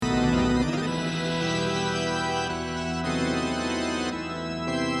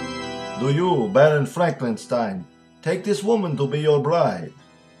Do you, Baron Franklin-Stein, take this woman to be your bride?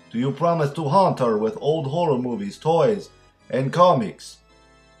 Do you promise to haunt her with old horror movies, toys, and comics?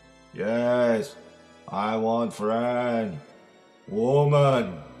 Yes, I want friend.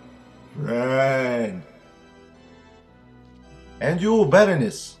 Woman. Friend. And you,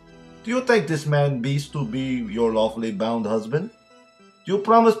 Baroness, do you take this man-beast to be your lawfully bound husband? Do you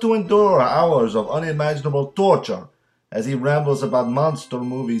promise to endure hours of unimaginable torture as he rambles about monster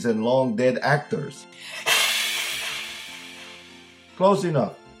movies and long-dead actors? Close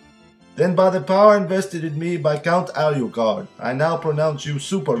enough. Then by the power invested in me by Count Alucard, I now pronounce you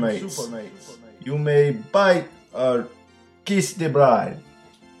supermates. You may bite or kiss the bride.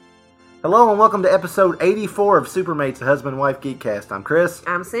 Hello and welcome to episode 84 of Supermates, a husband-wife geekcast. I'm Chris.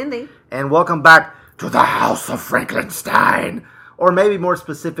 I'm Cindy. And welcome back to the House of Franklin-Stein. Or maybe more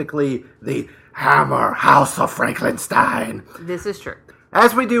specifically, the Hammer House of Franklin-Stein. This is true.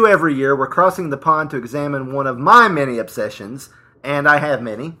 As we do every year, we're crossing the pond to examine one of my many obsessions, and I have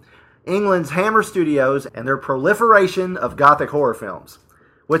many, England's Hammer Studios and their proliferation of gothic horror films,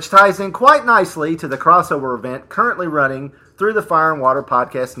 which ties in quite nicely to the crossover event currently running through the Fire and Water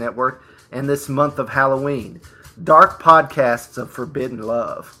Podcast Network in this month of Halloween, Dark Podcasts of Forbidden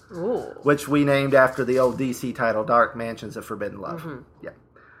Love, Ooh. Which we named after the old DC title, Dark Mansions of Forbidden Love. Mm-hmm. Yeah.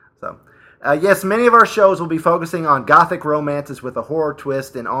 So, yes, many of our shows will be focusing on gothic romances with a horror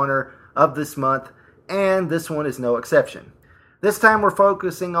twist in honor of this month, and this one is no exception. This time we're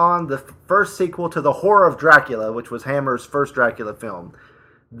focusing on the first sequel to The Horror of Dracula, which was Hammer's first Dracula film.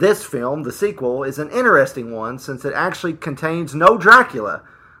 This film, the sequel, is an interesting one since it actually contains no Dracula.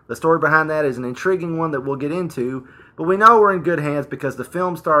 The story behind that is an intriguing one that we'll get into, but we know we're in good hands because the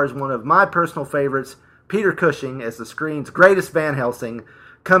film stars one of my personal favorites, Peter Cushing, as the screen's greatest Van Helsing.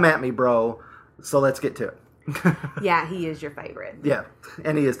 Come at me, bro. So let's get to it. Yeah, he is your favorite. Yeah,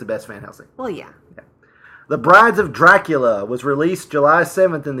 and he is the best Van Helsing. Well, yeah. The Brides of Dracula was released July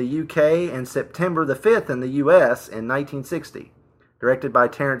 7th in the UK and September the 5th in the US in 1960. Directed by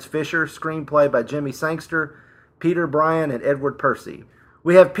Terence Fisher, screenplay by Jimmy Sangster, Peter Bryan, and Edward Percy.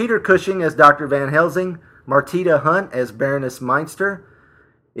 We have Peter Cushing as Dr. Van Helsing, Martita Hunt as Baroness Meinster,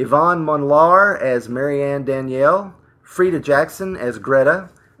 Yvonne Monlar as Marianne Danielle, Frida Jackson as Greta,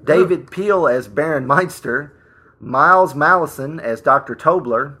 David Peel as Baron Meinster, Miles Mallison as Dr.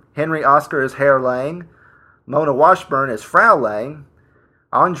 Tobler, Henry Oscar as Herr Lang, Mona Washburn as Frau Lang,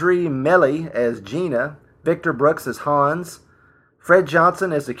 Andre Melly as Gina, Victor Brooks as Hans, Fred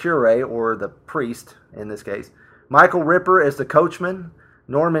Johnson as the curé, or the priest in this case, Michael Ripper as the coachman,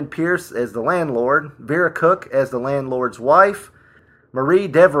 Norman Pierce as the landlord, Vera Cook as the landlord's wife, Marie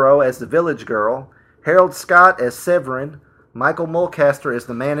Devereaux as the village girl, Harold Scott as Severin, Michael Mulcaster as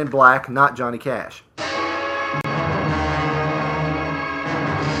the man in black, not Johnny Cash.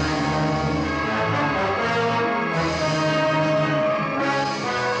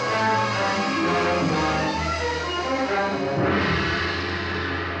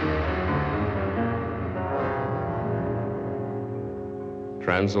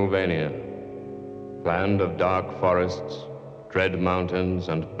 Transylvania, land of dark forests, dread mountains,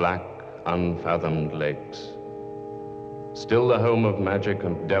 and black, unfathomed lakes. Still the home of magic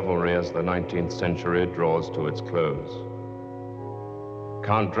and devilry as the 19th century draws to its close.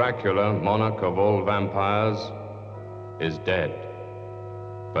 Count Dracula, monarch of all vampires, is dead,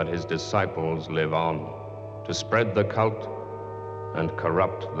 but his disciples live on to spread the cult and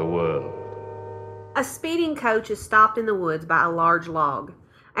corrupt the world. A speeding coach is stopped in the woods by a large log.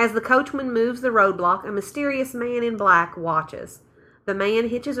 As the coachman moves the roadblock, a mysterious man in black watches. The man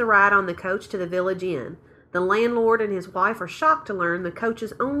hitches a ride on the coach to the village inn. The landlord and his wife are shocked to learn the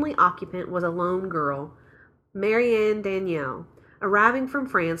coach's only occupant was a lone girl, Marianne Danielle, arriving from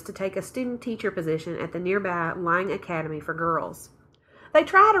France to take a student-teacher position at the nearby Lang Academy for Girls. They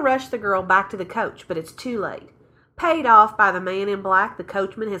try to rush the girl back to the coach, but it's too late. Paid off by the man in black, the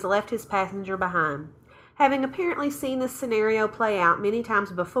coachman has left his passenger behind. Having apparently seen this scenario play out many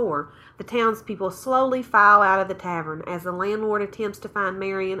times before, the townspeople slowly file out of the tavern as the landlord attempts to find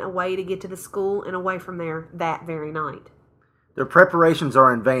Marion a way to get to the school and away from there that very night. Their preparations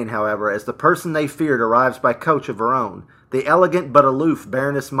are in vain, however, as the person they feared arrives by coach of her own. The elegant but aloof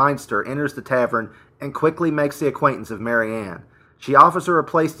Baroness Meinster enters the tavern and quickly makes the acquaintance of Marianne. She offers her a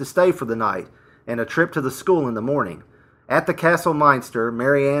place to stay for the night and a trip to the school in the morning. At the Castle Meinster,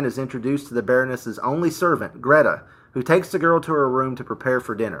 Marianne is introduced to the Baroness's only servant, Greta, who takes the girl to her room to prepare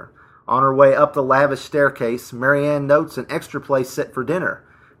for dinner. On her way up the lavish staircase, Marianne notes an extra place set for dinner.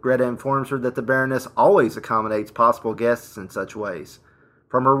 Greta informs her that the Baroness always accommodates possible guests in such ways.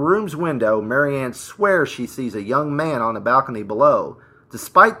 From her room's window, Marianne swears she sees a young man on a balcony below.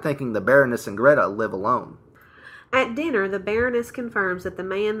 despite thinking the Baroness and Greta live alone. At dinner, the Baroness confirms that the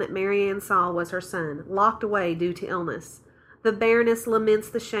man that Marianne saw was her son, locked away due to illness. The Baroness laments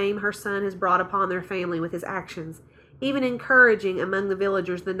the shame her son has brought upon their family with his actions, even encouraging among the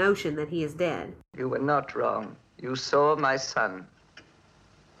villagers the notion that he is dead. You were not wrong. You saw my son.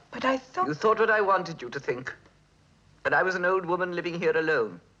 But I thought... You thought what I wanted you to think. That I was an old woman living here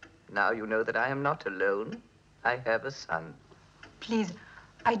alone. Now you know that I am not alone. I have a son. Please,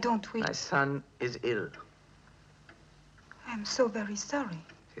 I don't wish... My son is ill. I am so very sorry.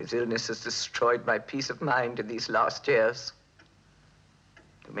 His illness has destroyed my peace of mind in these last years.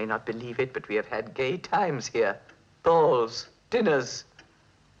 You may not believe it, but we have had gay times here. Balls, dinners,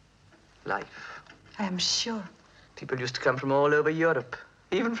 life. I am sure. People used to come from all over Europe,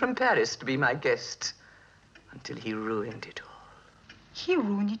 even from Paris, to be my guests, until he ruined it all. He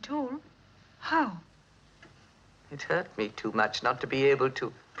ruined it all? How? It hurt me too much not to be able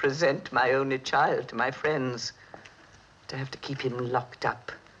to present my only child to my friends, to have to keep him locked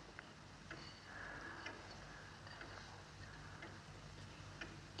up.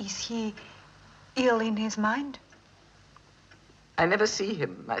 Is he ill in his mind? I never see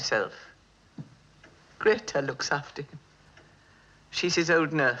him myself. Greta looks after him. She's his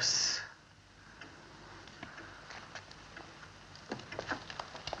old nurse.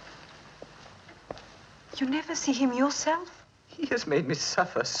 You never see him yourself? He has made me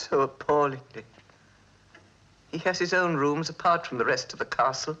suffer so appallingly. He has his own rooms apart from the rest of the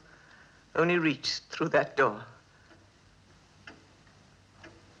castle, only reached through that door.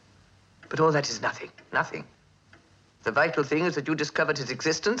 But all that is nothing, nothing. The vital thing is that you discovered his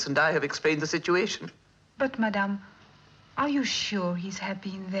existence and I have explained the situation. But, Madame, are you sure he's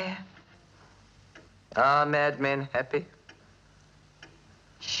happy in there? Are madmen happy?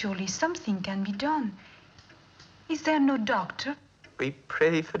 Surely something can be done. Is there no doctor? We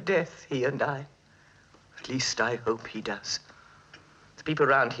pray for death, he and I. At least I hope he does. The people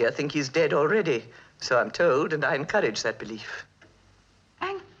around here think he's dead already, so I'm told, and I encourage that belief.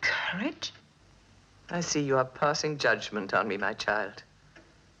 Encourage? I see you are passing judgment on me, my child.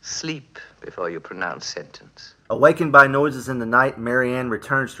 Sleep before you pronounce sentence. Awakened by noises in the night, Marianne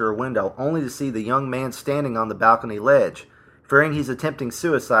returns to her window, only to see the young man standing on the balcony ledge. Fearing he's attempting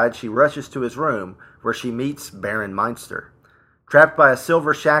suicide, she rushes to his room, where she meets Baron Meinster. Trapped by a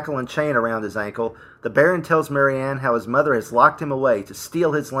silver shackle and chain around his ankle, the Baron tells Marianne how his mother has locked him away to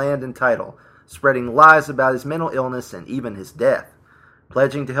steal his land and title, spreading lies about his mental illness and even his death.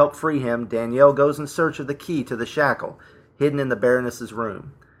 Pledging to help free him, Danielle goes in search of the key to the shackle, hidden in the Baroness's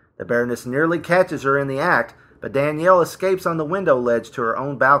room. The Baroness nearly catches her in the act, but Danielle escapes on the window ledge to her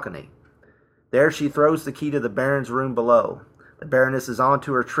own balcony. There she throws the key to the Baron's room below. The Baroness is on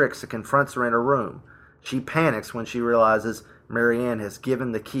to her tricks and confronts her in her room. She panics when she realizes Marianne has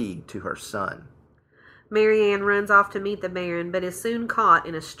given the key to her son. Marianne runs off to meet the Baron, but is soon caught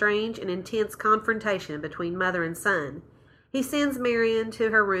in a strange and intense confrontation between mother and son. He sends Marianne to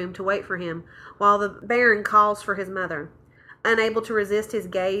her room to wait for him, while the Baron calls for his mother. Unable to resist his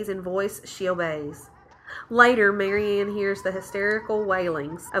gaze and voice, she obeys. Later, Marianne hears the hysterical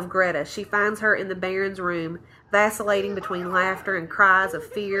wailings of Greta. She finds her in the Baron's room, vacillating between laughter and cries of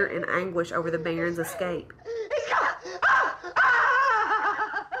fear and anguish over the Baron's escape.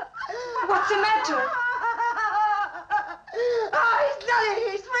 What's the matter? Oh, he's nothing.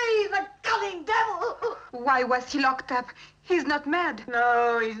 He's free. The cunning devil. Why was he locked up? He's not mad.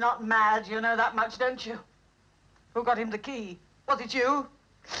 No, he's not mad. You know that much, don't you? Who got him the key? Was it you?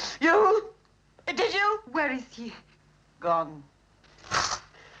 You? Did you? Where is he? Gone.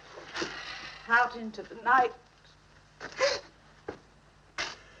 Out into the night.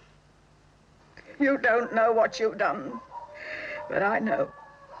 You don't know what you've done, but I know.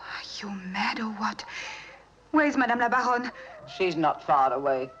 Are you mad or what? Where is Madame la Baronne? She's not far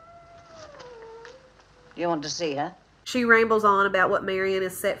away. You want to see her? She rambles on about what Marianne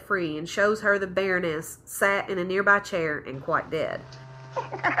has set free and shows her the Baroness sat in a nearby chair and quite dead.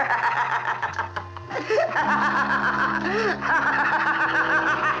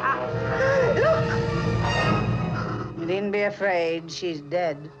 You needn't be afraid. She's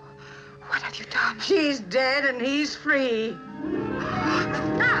dead. What have you done? She's dead and he's free.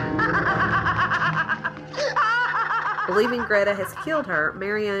 Believing Greta has killed her,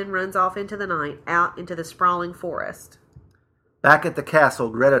 Marianne runs off into the night, out into the sprawling forest. Back at the castle,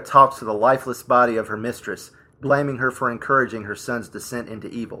 Greta talks to the lifeless body of her mistress, blaming her for encouraging her son's descent into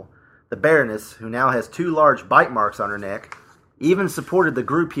evil. The Baroness, who now has 2 large bite marks on her neck, even supported the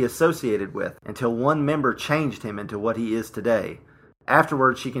group he associated with, until one member changed him into what he is today.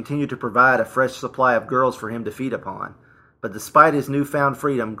 Afterwards, she continued to provide a fresh supply of girls for him to feed upon. But despite his newfound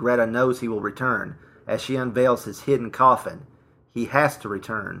freedom, Greta knows he will return. As she unveils his hidden coffin, he has to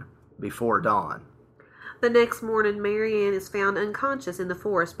return before dawn. The next morning, Marianne is found unconscious in the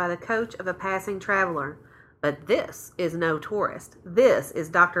forest by the coach of a passing traveler. But this is no tourist. This is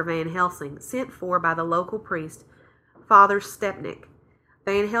Dr. Van Helsing, sent for by the local priest, Father Stepnick.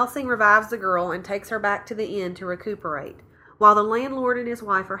 Van Helsing revives the girl and takes her back to the inn to recuperate. While the landlord and his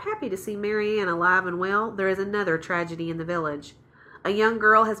wife are happy to see Marianne alive and well, there is another tragedy in the village. A young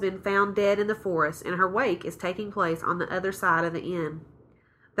girl has been found dead in the forest, and her wake is taking place on the other side of the inn.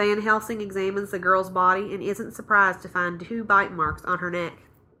 Van Helsing examines the girl's body and isn't surprised to find 2 bite marks on her neck.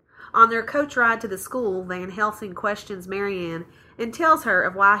 On their coach ride to the school, Van Helsing questions Marianne and tells her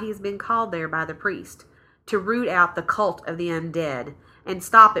of why he has been called there by the priest, to root out the cult of the undead and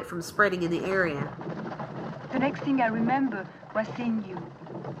stop it from spreading in the area. The next thing I remember was seeing you.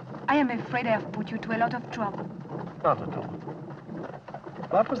 I am afraid I have put you to a lot of trouble. Not at all.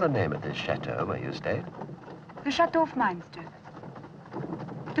 What was the name of this chateau where you stayed? The Chateau of Meinster.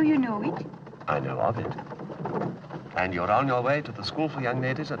 Do you know it? I know of it. And you're on your way to the school for young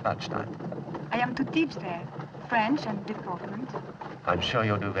ladies at Bachstein. I am to teach there, French and deportment. I'm sure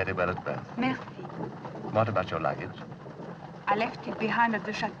you'll do very well at both. Merci. What about your luggage? I left it behind at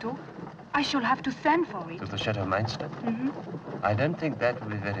the chateau. I shall have to send for it. To the Chateau Meinster? Mm-hmm. I don't think that would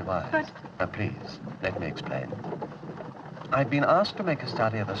be very wise. But... Now, please, let me explain. I've been asked to make a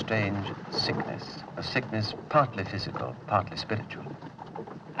study of a strange sickness. A sickness partly physical, partly spiritual.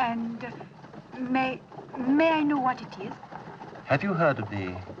 And may I know what it is? Have you heard of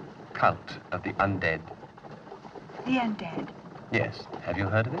the cult of the undead? The undead? Yes. Have you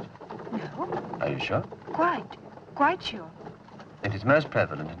heard of it? No. Are you sure? Quite sure. It is most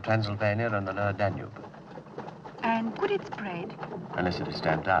prevalent in Transylvania and the lower Danube. And could it spread? Unless it is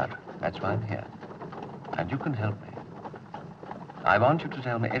stamped out. That's why I'm here. And you can help me. I want you to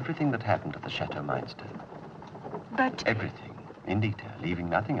tell me everything that happened at the Chateau Meinster. But... Everything, in detail, leaving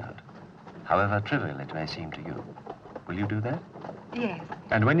nothing out. However trivial it may seem to you. Will you do that? Yes.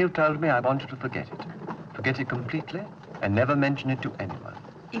 And when you've told me, I want you to forget it. Forget it completely and never mention it to anyone.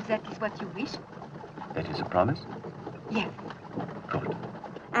 If that is what you wish? That is a promise? Yes. Good.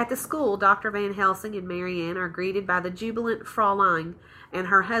 At the school, Dr. Van Helsing and Marianne are greeted by the jubilant Frau Lang and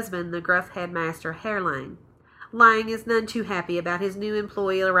her husband, the gruff headmaster, Herr Lang. Lang is none too happy about his new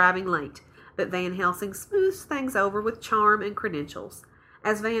employee arriving late, but Van Helsing smooths things over with charm and credentials.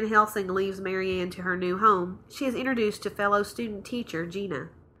 As Van Helsing leaves Marianne to her new home, she is introduced to fellow student teacher Gina.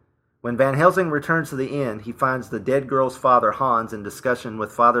 When Van Helsing returns to the inn, he finds the dead girl's father, Hans, in discussion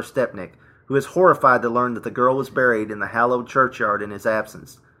with Father Stepnick, who is horrified to learn that the girl was buried in the hallowed churchyard in his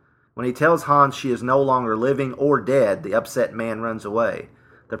absence. When he tells Hans she is no longer living or dead, the upset man runs away.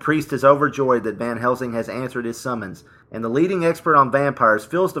 The priest is overjoyed that Van Helsing has answered his summons, and the leading expert on vampires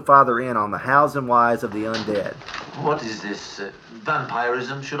fills the father in on the hows and whys of the undead. What is this?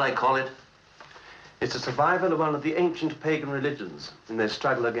 Vampirism, should I call it? It's a survival of one of the ancient pagan religions in their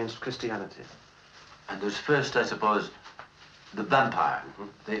struggle against Christianity. And there's first, I suppose, the vampire,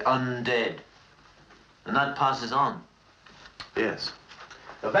 the undead. And that passes on. Yes.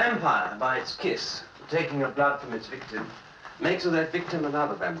 A vampire, by its kiss, taking of blood from its victim, makes of that victim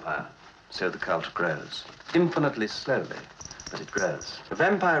another vampire. So the cult grows. Infinitely slowly, but it grows. A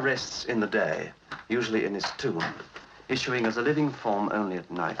vampire rests in the day, usually in his tomb, issuing as a living form only at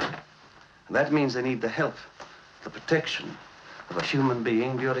night. And that means they need the help, the protection of a human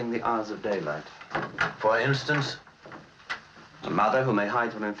being during the hours of daylight. For instance? A mother who may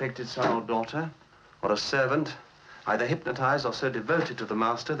hide her infected son or daughter, or a servant, either hypnotized or so devoted to the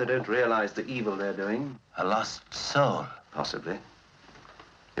master they don't realize the evil they're doing. A lost soul. Possibly.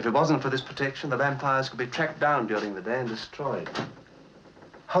 If it wasn't for this protection, the vampires could be tracked down during the day and destroyed.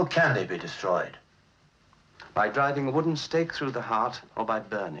 How can they be destroyed? By driving a wooden stake through the heart or by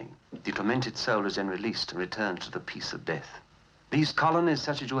burning. The tormented soul is then released and returns to the peace of death. These colonies,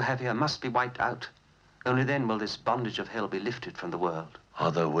 such as you have here, must be wiped out. Only then will this bondage of hell be lifted from the world.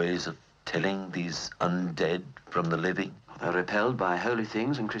 Are there ways of telling these undead from the living? They're repelled by holy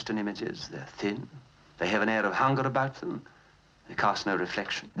things and Christian images. They're thin. They have an air of hunger about them. They cast no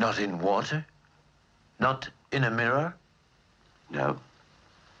reflection. Not in water? Not in a mirror? No.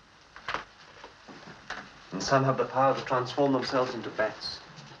 And some have the power to transform themselves into bats.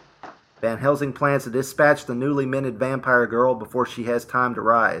 Van Helsing plans to dispatch the newly minted vampire girl before she has time to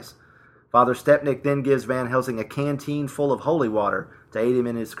rise. Father Stepnick then gives Van Helsing a canteen full of holy water to aid him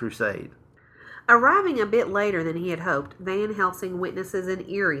in his crusade. Arriving a bit later than he had hoped, Van Helsing witnesses an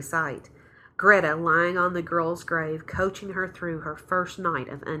eerie sight. Greta lying on the girl's grave, coaching her through her first night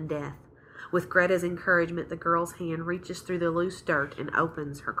of undeath. With Greta's encouragement, the girl's hand reaches through the loose dirt and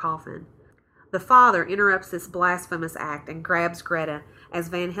opens her coffin. The father interrupts this blasphemous act and grabs Greta as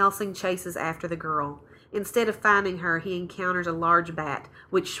Van Helsing chases after the girl. Instead of finding her, he encounters a large bat,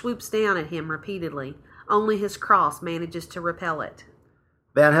 which swoops down at him repeatedly. Only his cross manages to repel it.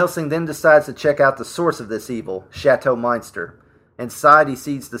 Van Helsing then decides to check out the source of this evil, Chateau Meinster. Inside, he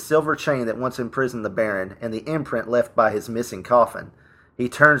sees the silver chain that once imprisoned the Baron and the imprint left by his missing coffin. He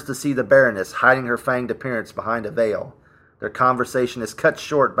turns to see the Baroness hiding her fanged appearance behind a veil. Their conversation is cut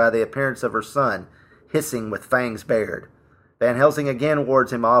short by the appearance of her son, hissing with fangs bared. Van Helsing again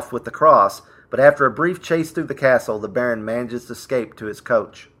wards him off with the cross, but after a brief chase through the castle, the Baron manages to escape to his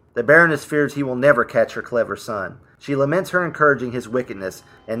coach. The Baroness fears he will never catch her clever son. She laments her encouraging his wickedness,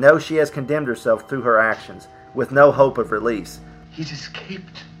 and knows she has condemned herself through her actions, with no hope of release. He's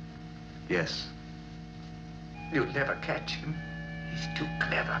escaped. Yes. You'll never catch him. He's too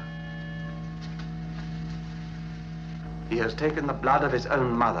clever. He has taken the blood of his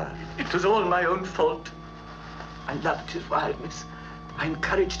own mother. It was all my own fault. I loved his wildness. I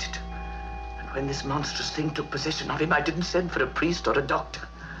encouraged it. And when this monstrous thing took possession of him, I didn't send for a priest or a doctor.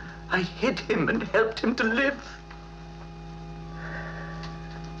 I hid him and helped him to live.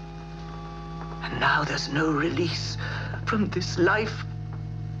 And now there's no release from this life,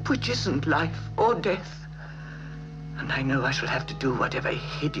 which isn't life or death. And I know I shall have to do whatever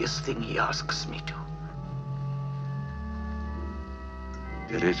hideous thing he asks me to.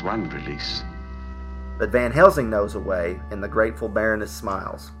 There is one release. But Van Helsing knows a way, and the grateful Baroness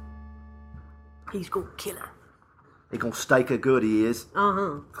smiles. He's gonna kill her. He gonna stake her good, he is.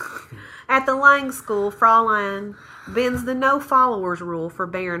 At the Lang School, Fraulein bends the no-followers rule for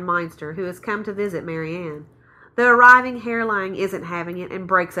Baron Meinster, who has come to visit Marianne. The arriving Herr Lang isn't having it and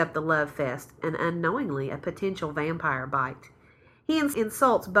breaks up the love fest, and unknowingly a potential vampire bite. He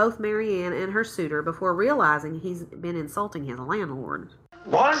insults both Marianne and her suitor before realizing he's been insulting his landlord.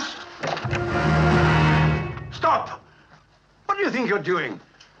 What? Stop! What do you think you're doing?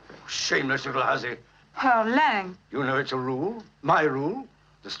 Shameless little hussy. Herr Lang. You know it's a rule. My rule.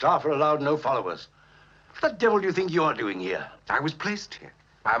 The staff are allowed no followers. What the devil do you think you're doing here? I was placed here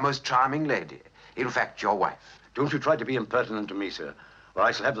by a most charming lady. In fact, your wife. Don't you try to be impertinent to me, sir, or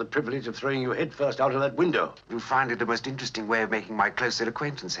I shall have the privilege of throwing you headfirst out of that window. You find it a most interesting way of making my closer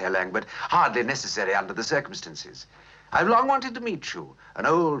acquaintance, Herr Lang, but hardly necessary under the circumstances. I've long wanted to meet you, an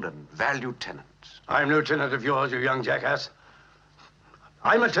old and valued tenant. I'm no tenant of yours, you young jackass.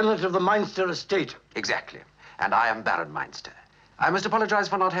 I'm a tenant of the Meinster estate. Exactly. And I am Baron Meinster. I must apologize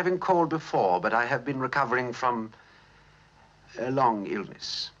for not having called before, but I have been recovering from a long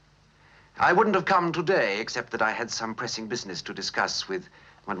illness. I wouldn't have come today, except that I had some pressing business to discuss with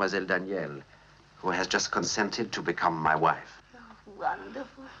Mademoiselle Danielle, who has just consented to become my wife. Oh,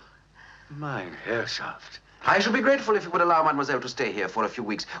 wonderful. Mein Herrschaft. I shall be grateful if you would allow Mademoiselle to stay here for a few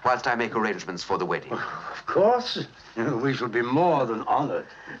weeks whilst I make arrangements for the wedding. Of course. We shall be more than honored.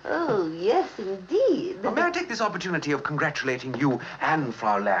 Oh, yes, indeed. May I take this opportunity of congratulating you and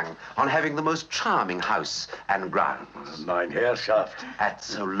Frau Lang on having the most charming house and grounds. Mein Herrschaft. At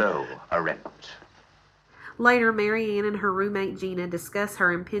so low a rent. Later, Marianne and her roommate Gina discuss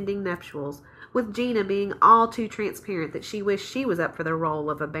her impending nuptials, with Gina being all too transparent that she wished she was up for the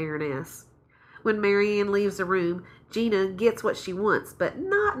role of a baroness. When Marianne leaves the room, Gina gets what she wants, but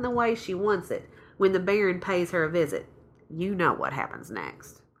not in the way she wants it, when the Baron pays her a visit. You know what happens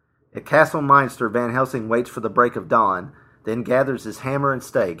next. At Castle Meinster, Van Helsing waits for the break of dawn, then gathers his hammer and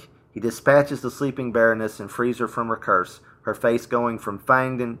stake. He dispatches the sleeping Baroness and frees her from her curse, her face going from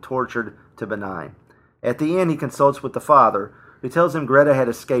fanged and tortured to benign. At the end, he consults with the father, who tells him Greta had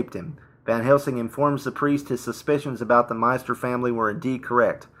escaped him. Van Helsing informs the priest his suspicions about the Meinster family were indeed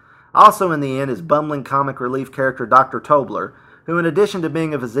correct. Also in the end is bumbling comic relief character Dr. Tobler, who in addition to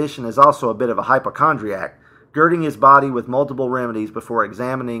being a physician is also a bit of a hypochondriac, girding his body with multiple remedies before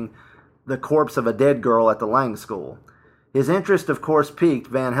examining the corpse of a dead girl at the Lang School. His interest, of course, piqued.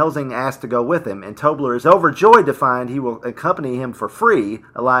 Van Helsing asked to go with him, and Tobler is overjoyed to find he will accompany him for free,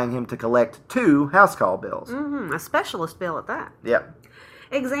 allowing him to collect 2 house call bills. A specialist bill at that. Yep.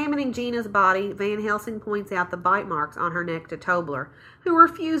 Examining Gina's body, Van Helsing points out the bite marks on her neck to Tobler, who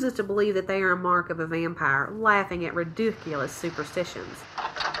refuses to believe that they are a mark of a vampire, laughing at ridiculous superstitions.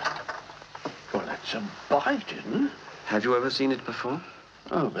 Well, that's a bite, isn't it? Have you ever seen it before?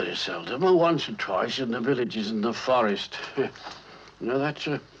 Oh, very seldom. Once or twice in the villages in the forest. You know, that's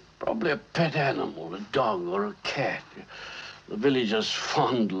probably a pet animal, a dog or a cat. The villagers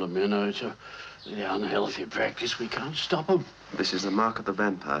fondle them, you know. It's a really unhealthy practice. We can't stop them. This is the mark of the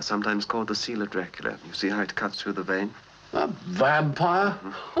vampire, sometimes called the seal of Dracula. You see how it cuts through the vein? A vampire?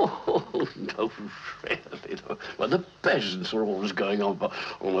 Oh, no, really. No. Well, the peasants are always going on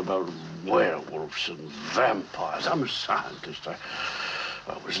about werewolves and vampires. I'm a scientist. I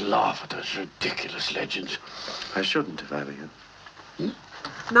always laugh at those ridiculous legends. I shouldn't if I were you.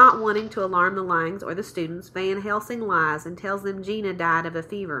 Not wanting to alarm the Langs or the students, Van Helsing lies and tells them Gina died of a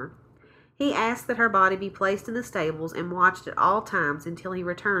fever. He asks that her body be placed in the stables and watched at all times until he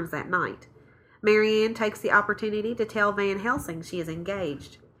returns that night. Marianne takes the opportunity to tell Van Helsing she is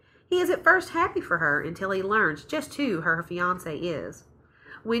engaged. He is at first happy for her until he learns just who her fiancé is.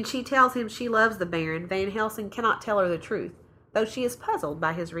 When she tells him she loves the Baron, Van Helsing cannot tell her the truth, though she is puzzled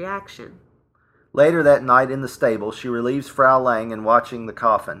by his reaction. Later that night in the stable, she relieves Frau Lang in watching the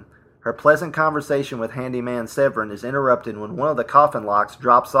coffin. Her pleasant conversation with handyman Severin is interrupted when one of the coffin locks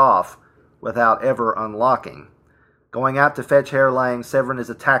drops off without ever unlocking. Going out to fetch Herr Lang, Severin is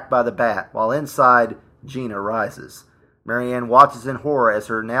attacked by the bat, while inside, Gina rises. Marianne watches in horror as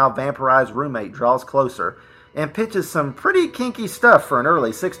her now vampirized roommate draws closer and pitches some pretty kinky stuff for an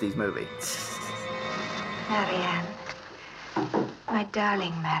early 60s movie. Marianne, my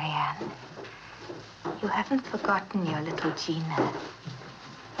darling Marianne, you haven't forgotten your little Gina.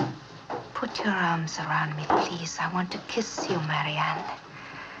 Put your arms around me, please. I want to kiss you, Marianne.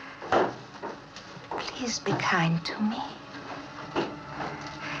 Please be kind to me.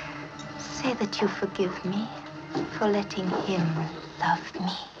 Say that you forgive me for letting him love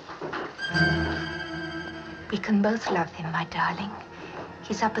me. We can both love him, my darling.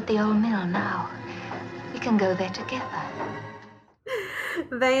 He's up at the old mill now. We can go there together.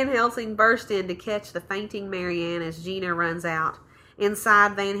 Van Helsing bursts in to catch the fainting Marianne as Gina runs out.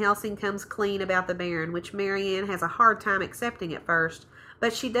 Inside, Van Helsing comes clean about the Baron, which Marianne has a hard time accepting at first,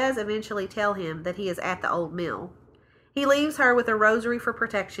 but she does eventually tell him that he is at the old mill. He leaves her with a rosary for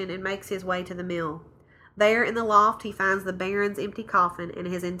protection and makes his way to the mill. There in the loft, he finds the Baron's empty coffin and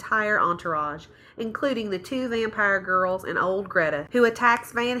his entire entourage, including the 2 vampire girls and old Greta, who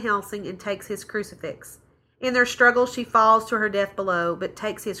attacks Van Helsing and takes his crucifix. In their struggle, she falls to her death below, but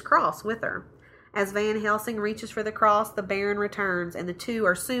takes his cross with her. As Van Helsing reaches for the cross, the Baron returns, and the two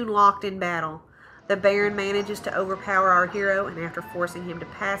are soon locked in battle. The Baron manages to overpower our hero, and after forcing him to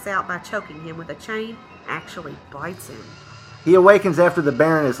pass out by choking him with a chain, actually bites him. He awakens after the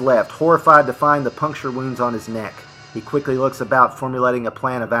Baron is left, horrified to find the puncture wounds on his neck. He quickly looks about, formulating a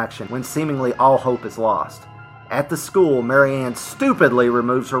plan of action, when seemingly all hope is lost. At the school, Marianne stupidly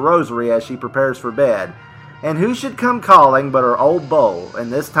removes her rosary as she prepares for bed. And who should come calling but her old beau,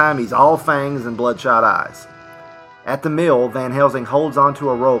 and this time he's all fangs and bloodshot eyes. At the mill, Van Helsing holds onto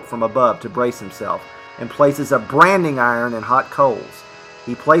a rope from above to brace himself, and places a branding iron in hot coals.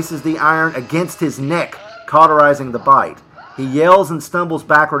 He places the iron against his neck, cauterizing the bite. He yells and stumbles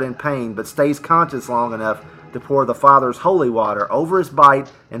backward in pain, but stays conscious long enough to pour the Father's holy water over his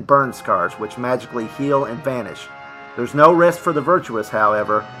bite and burn scars, which magically heal and vanish. There's no rest for the virtuous,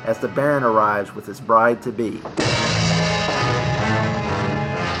 however, as the Baron arrives with his bride-to-be.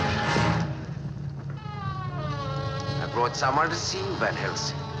 I brought someone to see you, Van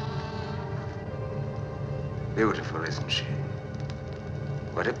Helsing. Beautiful, isn't she?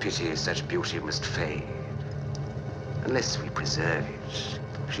 What a pity such beauty must fade. Unless we preserve it.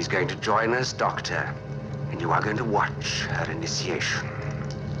 She's going to join us, Doctor, and you are going to watch her initiation.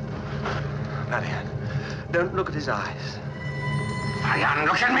 Marianne, don't look at his eyes. Marianne,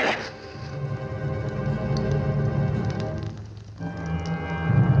 look at me!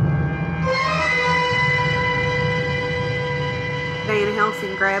 Van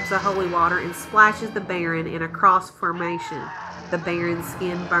Helsing grabs the holy water and splashes the Baron in a cross formation. The Baron's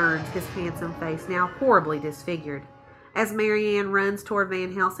skin burns his handsome face, now horribly disfigured. As Marianne runs toward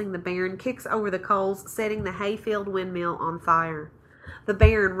Van Helsing, the Baron kicks over the coals, setting the hay-filled windmill on fire. The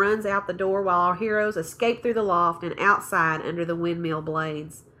Baron runs out the door while our heroes escape through the loft and outside under the windmill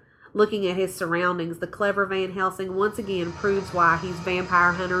blades. Looking at his surroundings, the clever Van Helsing once again proves why he's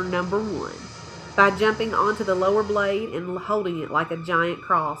vampire hunter #1 by jumping onto the lower blade and holding it like a giant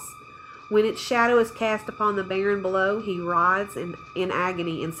cross. When its shadow is cast upon the Baron below, he writhes in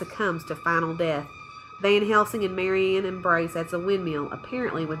agony and succumbs to final death. Van Helsing and Marianne embrace as the windmill,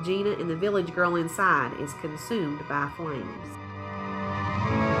 apparently with Gina and the village girl inside, is consumed by flames.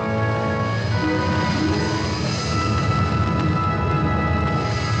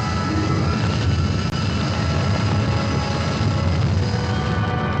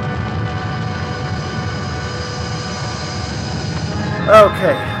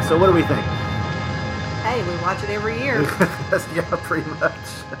 Okay, so what do we think? Hey, we watch it every year. Yeah, pretty much.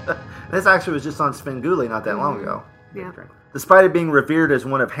 This actually was just on Svengoolie not that long ago. Yeah. Despite it being revered as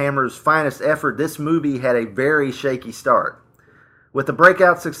one of Hammer's finest efforts, this movie had a very shaky start. With the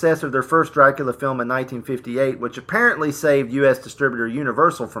breakout success of their first Dracula film in 1958, which apparently saved U.S. distributor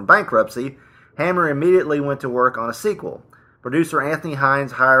Universal from bankruptcy, Hammer immediately went to work on a sequel. Producer Anthony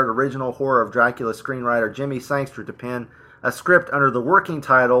Hines hired original Horror of Dracula screenwriter Jimmy Sangster to pen a script under the working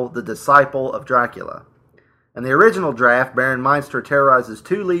title The Disciple of Dracula. In the original draft, Baron Meinster terrorizes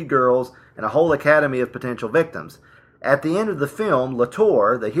 2 lead girls and a whole academy of potential victims. At the end of the film,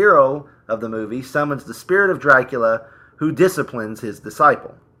 Latour, the hero of the movie, summons the spirit of Dracula, who disciplines his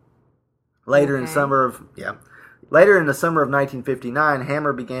disciple. Later in the summer of 1959,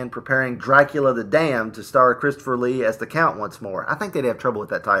 Hammer began preparing Dracula the Damned to star Christopher Lee as the Count once more. I think they'd have trouble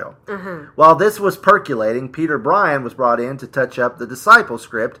with that title. While this was percolating, Peter Bryan was brought in to touch up the Disciple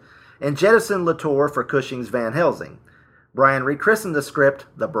script and jettison Latour for Cushing's Van Helsing. Bryan rechristened the script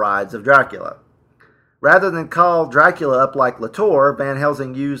The Brides of Dracula. Rather than call Dracula up like Latour, Van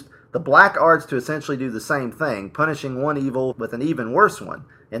Helsing used the black arts to essentially do the same thing, punishing one evil with an even worse one,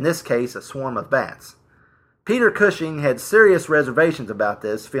 in this case a swarm of bats. Peter Cushing had serious reservations about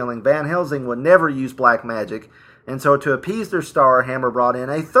this, feeling Van Helsing would never use black magic, and so to appease their star, Hammer brought in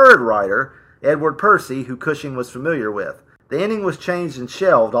a third writer, Edward Percy, who Cushing was familiar with. The ending was changed and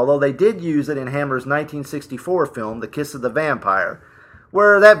shelved, although they did use it in Hammer's 1964 film, The Kiss of the Vampire,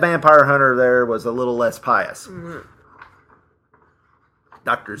 where that vampire hunter there was a little less pious.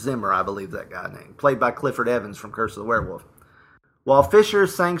 Dr. Zimmer, I believe that guy named, played by Clifford Evans from Curse of the Werewolf. While Fisher,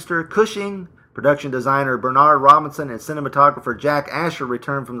 Sangster, Cushing, production designer Bernard Robinson, and cinematographer Jack Asher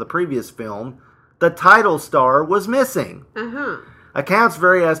returned from the previous film, the title star was missing. Accounts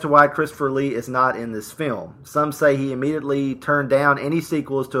vary as to why Christopher Lee is not in this film. Some say he immediately turned down any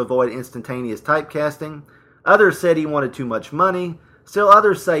sequels to avoid instantaneous typecasting. Others said he wanted too much money. Still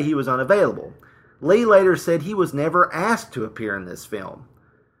others say he was unavailable. Lee later said he was never asked to appear in this film.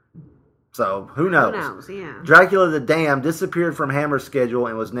 So, who knows? Who knows, yeah. Dracula the Damned disappeared from Hammer's schedule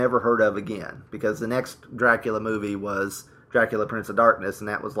and was never heard of again, because the next Dracula movie was Dracula Prince of Darkness, and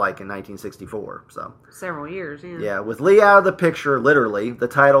that was like in 1964. So several years, yeah. Yeah, with Lee out of the picture, literally, the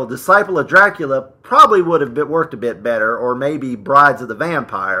title Disciple of Dracula probably would have worked a bit better, or maybe Brides of the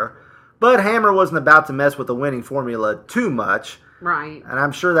Vampire, but Hammer wasn't about to mess with the winning formula too much. Right. And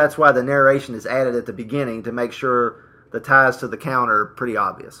I'm sure that's why the narration is added at the beginning to make sure the ties to the count are pretty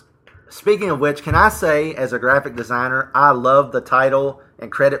obvious. Speaking of which, can I say, as a graphic designer, I love the title and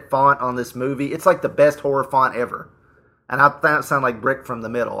credit font on this movie. It's like the best horror font ever. And I sound like Brick from the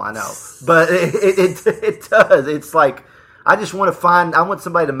Middle, I know. But it does. It's like, I just want to I want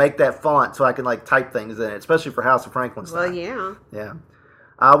somebody to make that font so I can like type things in it, especially for House of Franklin-Stein. Well, yeah. Yeah.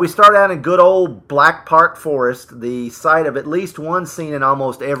 We start out in good old Black Park Forest, the site of at least one scene in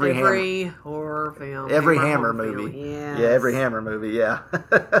almost every horror film. Every Hammer movie. Yes. Yeah, every Hammer movie, yeah.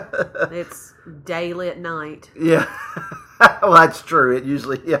 It's daylit night. Yeah. Well, that's true. It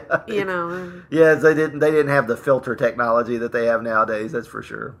usually, yeah. You know. Yes, they didn't have the filter technology that they have nowadays, that's for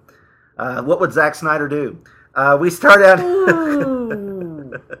sure. What would Zack Snyder do? We start out...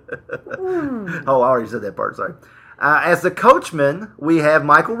 Oh, I already said that part, sorry. As the coachman, we have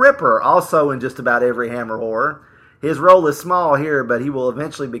Michael Ripper, also in just about every Hammer horror. His role is small here, but he will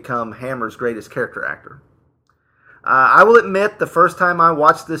eventually become Hammer's greatest character actor. I will admit, the first time I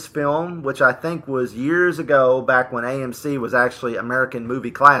watched this film, which I think was years ago, back when AMC was actually American Movie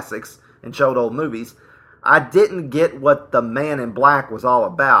Classics and showed old movies, I didn't get what the Man in Black was all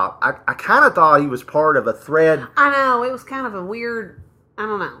about. I kind of thought he was part of a thread. I know, it was kind of a weird... I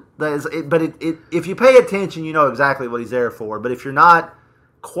don't know. If you pay attention, you know exactly what he's there for. But if you're not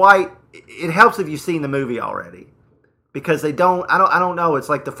quite, it helps if you've seen the movie already, because they don't. I don't know. It's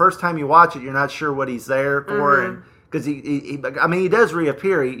like the first time you watch it, you're not sure what he's there for, and because he does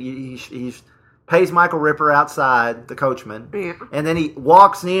reappear. He pays Michael Ripper outside, the coachman, and then he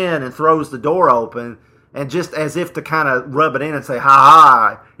walks in and throws the door open, and just as if to kind of rub it in and say, "Ha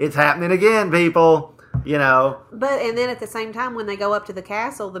ha, it's happening again, people." You know. And then at the same time, when they go up to the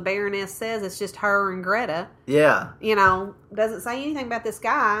castle, the Baroness says it's just her and Greta. Yeah. You know, doesn't say anything about this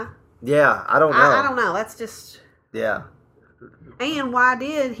guy. Yeah, I don't know. I don't know. That's just... Yeah. And why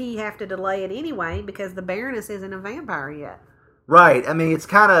did he have to delay it anyway? Because the Baroness isn't a vampire yet. Right. I mean,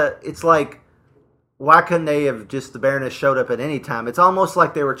 it's like, why couldn't they have just, the Baroness showed up at any time? It's almost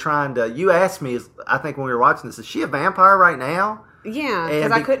like they were trying to, you asked me, I think when we were watching this, is she a vampire right now? Yeah,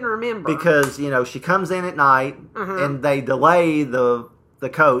 because I couldn't remember. Because, you know, she comes in at night, and they delay the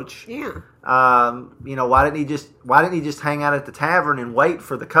coach. Yeah. You know, why didn't he just hang out at the tavern and wait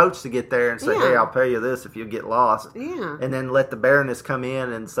for the coach to get there and say, hey, I'll pay you this if you get lost. Yeah. And then let the Baroness come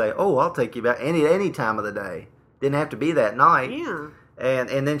in and say, oh, I'll take you back any time of the day. Didn't have to be that night. Yeah.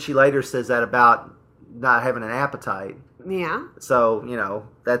 And then she later says that about not having an appetite. Yeah. So,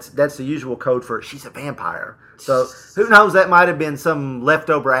 that's the usual code for she's a vampire. So, who knows, that might have been some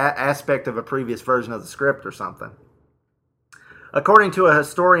leftover aspect of a previous version of the script or something. According to a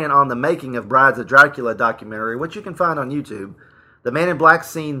historian on the making of Brides of Dracula documentary, which you can find on YouTube, the Man in Black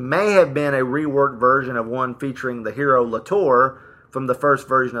scene may have been a reworked version of one featuring the hero Latour from the first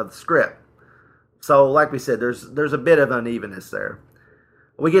version of the script. So, like we said, there's a bit of unevenness there.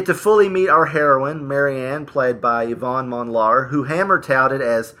 We get to fully meet our heroine, Marianne, played by Yvonne Monlar, who Hammer touted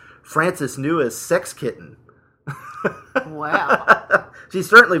as Francis New's sex kitten. Wow. She's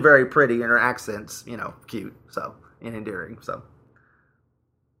certainly very pretty, and her accent's, cute, and endearing,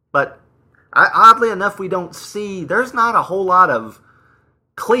 But oddly enough, we don't see, there's not a whole lot of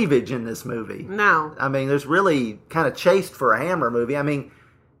cleavage in this movie. No. I mean, there's really kind of chaste for a Hammer movie. I mean,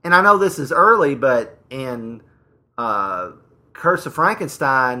 and I know this is early, but in Curse of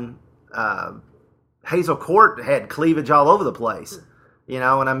Frankenstein, Hazel Court had cleavage all over the place, and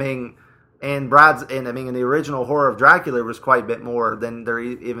I mean, in the original Horror of Dracula, there was quite a bit more than there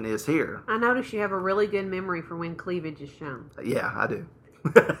even is here. I notice you have a really good memory for when cleavage is shown. Yeah, I do.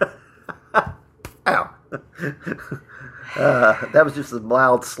 Ow. That was just a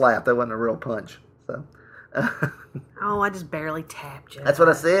mild slap. That wasn't a real punch. So. I just barely tapped you. That's what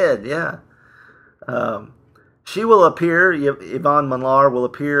I said, yeah. She will appear, Yvonne Monlar will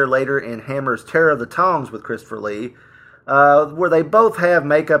appear later in Hammer's Terror of the Tongs with Christopher Lee, where they both have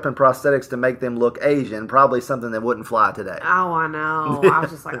makeup and prosthetics to make them look Asian, probably something that wouldn't fly today. Oh, I know. I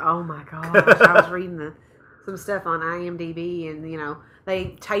was just like, oh my gosh. I was reading some stuff on IMDb, and, they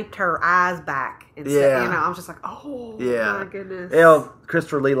taped her eyes back. And yeah. I was just like, oh, my goodness.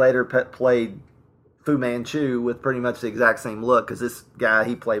 Christopher Lee later played Fu Manchu with pretty much the exact same look, because this guy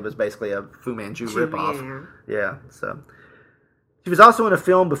he played was basically a Fu Manchu ripoff. Yeah, so. She was also in a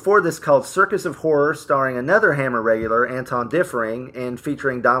film before this called Circus of Horror, starring another Hammer regular, Anton Differing, and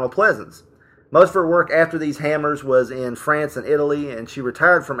featuring Donald Pleasance. Most of her work after these Hammers was in France and Italy, and she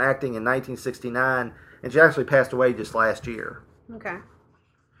retired from acting in 1969, and she actually passed away just last year. Okay.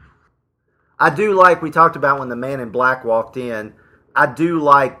 I do like, we talked about when the Man in Black walked in, I do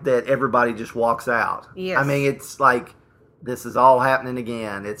like that everybody just walks out. Yes. I mean, it's like, this is all happening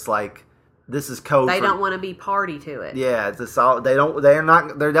again. It's like, this is code They don't want to be party to it. Yeah, it's all, they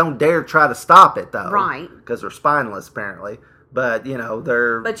don't dare try to stop it, though. Right. Because they're spineless, apparently. But,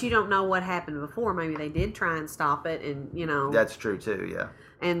 they're... But you don't know what happened before. Maybe they did try and stop it, and, That's true, too, yeah.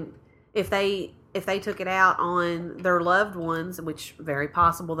 And if they took it out on their loved ones, which very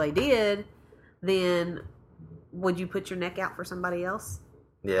possible they did, then would you put your neck out for somebody else?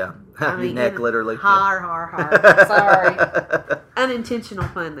 Yeah. Your neck, literally. Har. Sorry. Unintentional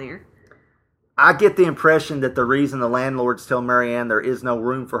fun there. I get the impression that the reason the landlords tell Marianne there is no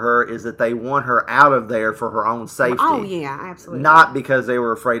room for her is that they want her out of there for her own safety. Oh, yeah, absolutely. Not because they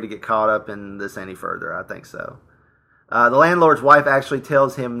were afraid to get caught up in this any further. I think so. The landlord's wife actually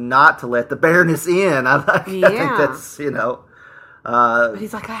tells him not to let the Baroness in. I think that's, but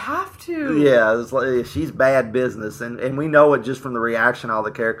he's like, I have to. Yeah, it's like, she's bad business, and we know it just from the reaction all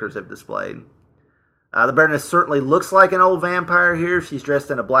the characters have displayed. The Baroness certainly looks like an old vampire here. She's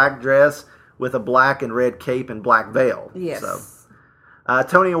dressed in a black dress with a black and red cape and black veil. Yes. So,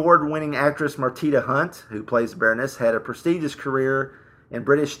 Tony Award-winning actress Martita Hunt, who plays the Baroness, had a prestigious career in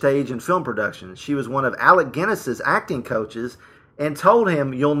British stage and film production. She was one of Alec Guinness's acting coaches and told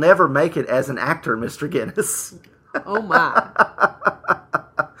him, "You'll never make it as an actor, Mr. Guinness." Oh, my.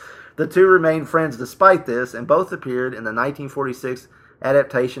 The two remained friends despite this, and both appeared in the 1946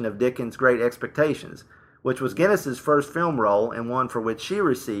 adaptation of Dickens' Great Expectations, which was Guinness's first film role and one for which she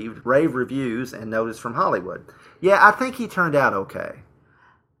received rave reviews and notice from Hollywood. Yeah, I think he turned out okay.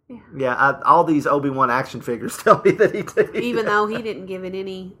 Yeah, all these Obi-Wan action figures tell me that he did. Even though he didn't give it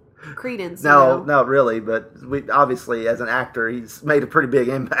any credence. No, not really, but obviously, as an actor, he's made a pretty big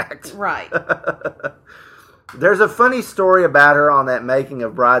impact. Right. There's a funny story about her on that Making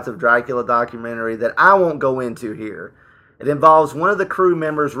of Brides of Dracula documentary that I won't go into here. It involves one of the crew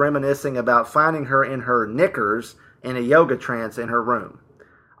members reminiscing about finding her in her knickers in a yoga trance in her room.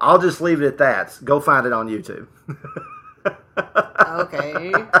 I'll just leave it at that. Go find it on YouTube.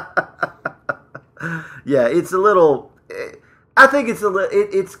 Okay. Yeah, it's a little... I think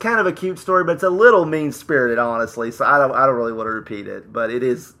it's kind of a cute story, but it's a little mean-spirited, honestly. So I don't really want to repeat it, but it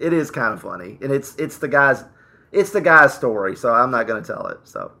is kind of funny, and it's the guy's story. So I'm not going to tell it.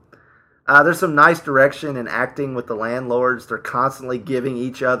 So There's some nice direction and acting with the landlords. They're constantly giving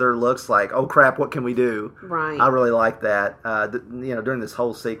each other looks like, oh crap, what can we do? Right. I really like that. During this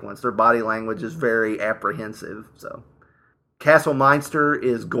whole sequence, their body language is very apprehensive. So, Castle Meinster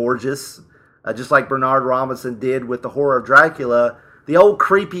is gorgeous. Just like Bernard Robinson did with The Horror of Dracula, the old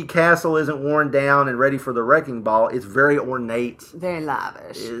creepy castle isn't worn down and ready for the wrecking ball. It's very ornate. Very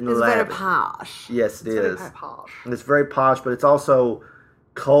lavish. It's lavish. very posh. Yes, it is. Very posh. It's very posh, but it's also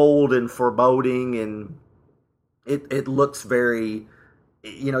cold and foreboding, and it looks very,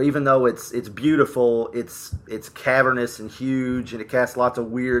 even though it's beautiful, it's cavernous and huge, and it casts lots of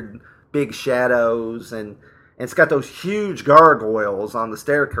weird big shadows, and it's got those huge gargoyles on the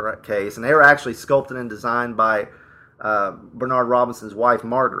staircase, and they were actually sculpted and designed by Bernard Robinson's wife,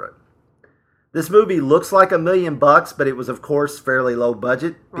 Margaret. This movie looks like $1 million, but it was, of course, fairly low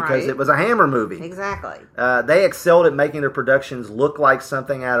budget because it was a Hammer movie. Exactly. They excelled at making their productions look like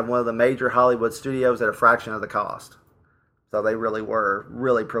something out of one of the major Hollywood studios at a fraction of the cost. So they really were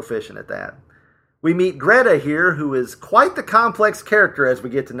really proficient at that. We meet Greta here, who is quite the complex character as we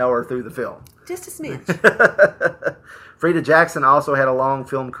get to know her through the film. Just a smidge. Frida Jackson also had a long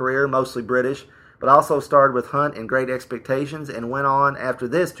film career, mostly British, but also starred with Hunt in Great Expectations and went on after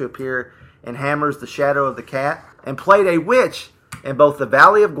this to appear in Hammer's The Shadow of the Cat, and played a witch in both The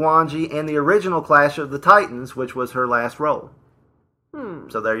Valley of Gwangi and the original Clash of the Titans, which was her last role.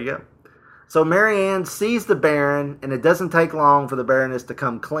 So there you go. So Marianne sees the Baron, and it doesn't take long for the Baroness to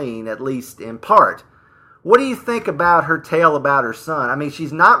come clean, at least in part. What do you think about her tale about her son? I mean,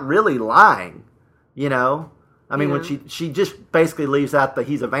 she's not really lying, when she just basically leaves out the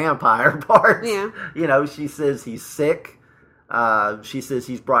he's a vampire part. Yeah. She says he's sick. She says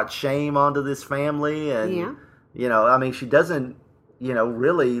he's brought shame onto this family, and she doesn't,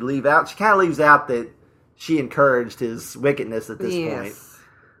 really leave out. She kind of leaves out that she encouraged his wickedness at this point.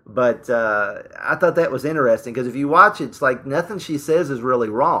 But I thought that was interesting because if you watch it, it's like nothing she says is really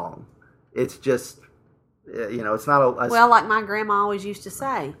wrong. It's just, it's not a well, like my grandma always used to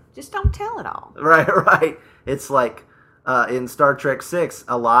say, just don't tell it all. Right. It's like in Star Trek 6,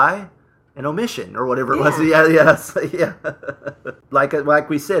 a lie. An omission or whatever it was. Yeah. Like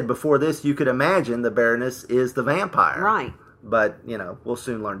we said before this, you could imagine the Baroness is the vampire. Right. But, we'll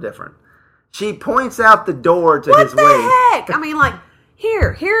soon learn different. She points out the door to his wing. What the heck? I mean, like,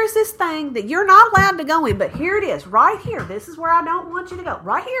 here is this thing that you're not allowed to go in, but here it is, right here. This is where I don't want you to go.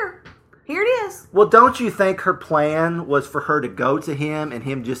 Right here. Here it is. Well, don't you think her plan was for her to go to him and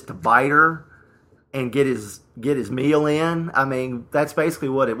him just to bite her and get his meal in? I mean, that's basically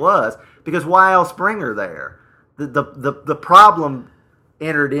what it was. Because why else bring her there? The problem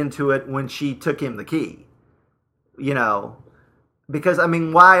entered into it when she took him the key. Because,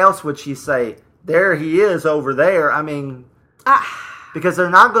 why else would she say, there he is over there? Because they're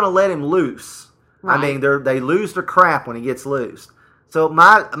not going to let him loose. Right. They lose their crap when he gets loose. So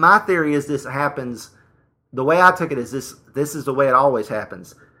my theory is this happens, the way I took it is this is the way it always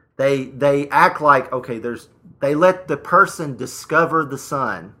happens. They act like, okay, they let the person discover the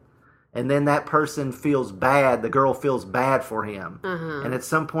son. And then that person feels bad. The girl feels bad for him. And at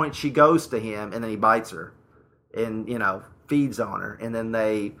some point she goes to him and then he bites her and, feeds on her. And then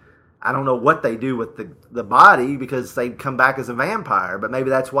I don't know what they do with the body because they come back as a vampire. But maybe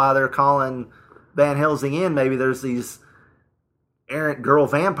that's why they're calling Van Helsing in. Maybe there's these errant girl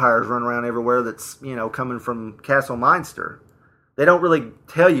vampires running around everywhere that's, coming from Castle Meinster. They don't really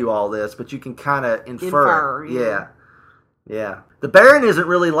tell you all this, but you can kind of infer. Yeah. The Baron isn't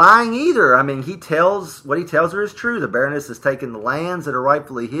really lying either. What he tells her is true. The Baroness has taken the lands that are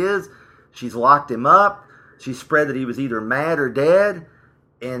rightfully his. She's locked him up. She spread that he was either mad or dead,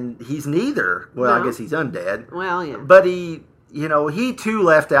 and he's neither. Well, no. I guess he's undead. Well, yeah. But he too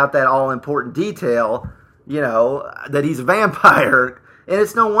left out that all-important detail, that he's a vampire. And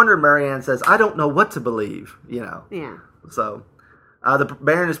it's no wonder Marianne says, I don't know what to believe, Yeah. So, the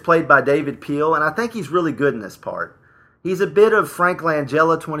Baron is played by David Peel, and I think he's really good in this part. He's a bit of Frank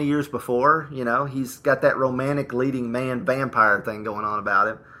Langella 20 years before, He's got that romantic leading man vampire thing going on about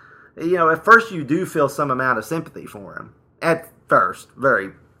him. At first you do feel some amount of sympathy for him. At first.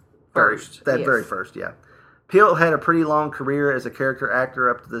 Very first, yeah. Peel had a pretty long career as a character actor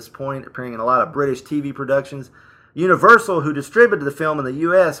up to this point, appearing in a lot of British TV productions. Universal, who distributed the film in the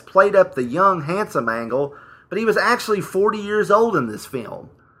U.S., played up the young, handsome angle, but he was actually 40 years old in this film.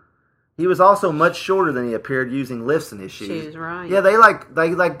 He was also much shorter than he appeared, using lifts in his shoes. Right. Yeah,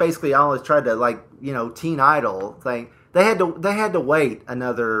 they basically always tried to Teen Idol thing. They had to wait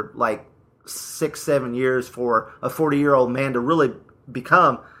another 6-7 years for a 40-year-old man to really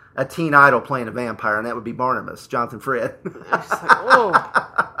become a teen idol playing a vampire, and that would be Barnabas, Jonathan Fred.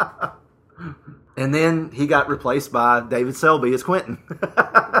 And then he got replaced by David Selby as Quentin.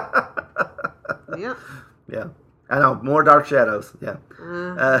 Yeah. Yeah. I know. More Dark Shadows. Yeah.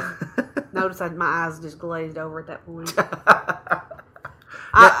 Notice my eyes just glazed over at that point.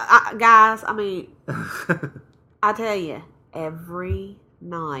 Guys, I mean, I tell you, every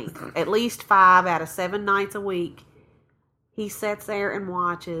night, at least 5 out of 7 nights a week, he sits there and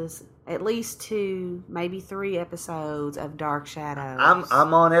watches at least 2, maybe 3 episodes of Dark Shadows.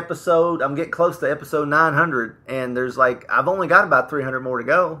 I'm on episode. I'm getting close to episode 900, and there's I've only got about 300 more to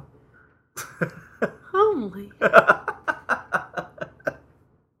go. Only.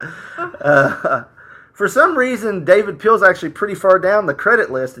 For some reason, David Peel's actually pretty far down the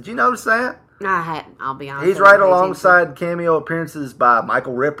credit list. Did you notice that? I hadn't. I'll be honest. He's right alongside cameo appearances by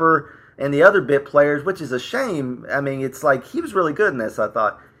Michael Ripper and the other bit players, which is a shame. I mean, it's he was really good in this, I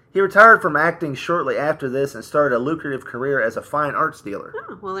thought. He retired from acting shortly after this and started a lucrative career as a fine arts dealer.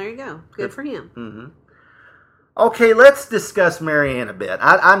 Oh, well, there you go. Good for him. Mm-hmm. Okay, let's discuss Marianne a bit.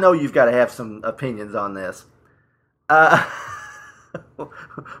 I know you've got to have some opinions on this.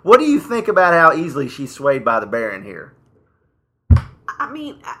 What do you think about how easily she's swayed by the Baron here? I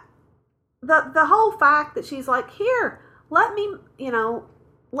mean, the whole fact that she's like, here, let me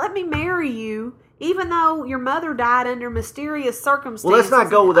marry you, even though your mother died under mysterious circumstances. Well, let's not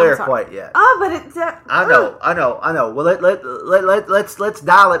go there quite yet. Oh, but it's I know. Well, let's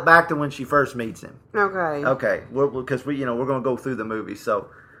dial it back to when she first meets him. Okay. Okay. Because we're going to go through the movie. So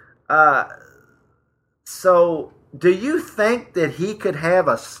do you think that he could have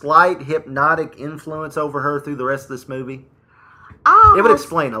a slight hypnotic influence over her through the rest of this movie? It would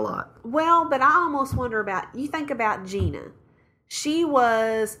explain a lot. Well, but I almost wonder you think about Gina. She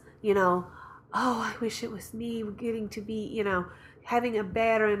was, oh, I wish it was me getting to be, having a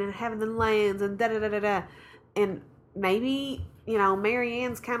Baron and having the lands and da-da-da-da-da. And maybe,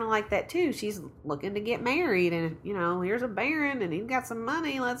 Marianne's kind of like that too. She's looking to get married and, here's a Baron and he's got some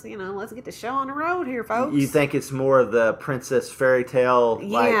money. Let's get the show on the road here, folks. You think it's more of the princess fairy tale?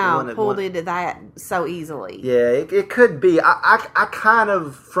 Pulled into that so easily. Yeah, it could be. I kind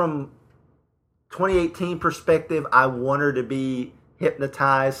of, from 2018 perspective, I want her to be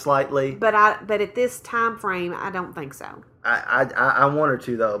hypnotized slightly. But at this time frame, I don't think so. I want her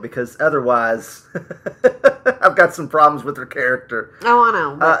to, though, because otherwise I've got some problems with her character. Oh, I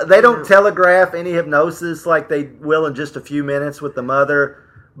know. They don't telegraph any hypnosis like they will in just a few minutes with the mother,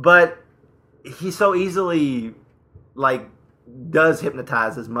 but he so easily does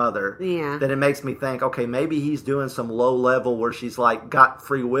hypnotize his mother that it makes me think, okay, maybe he's doing some low level where she's got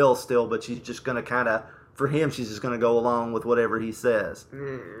free will still, but she's just going to kind of, for him, she's just going to go along with whatever he says.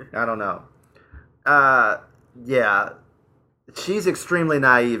 I don't know. Yeah. She's extremely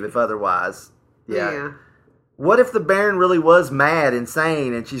naive, if otherwise. Yeah. What if the Baron really was mad,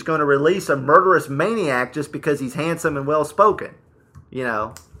 insane, and she's going to release a murderous maniac just because he's handsome and well-spoken?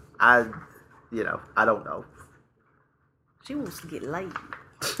 I don't know. She wants to get laid.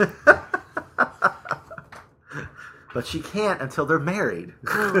 But she can't until they're married.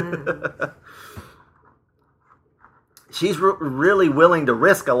 Oh, She's really willing to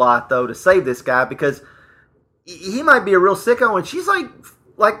risk a lot, though, to save this guy, because he might be a real sicko, and she's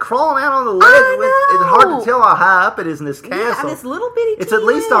like crawling out on the ledge. It's hard to tell how high up it is in this castle. Yeah, this little bitty It's at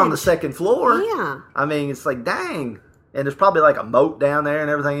least on the second floor. Yeah. I mean, it's dang. And there's probably a moat down there and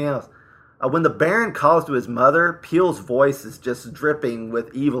everything else. When the Baron calls to his mother, Peel's voice is just dripping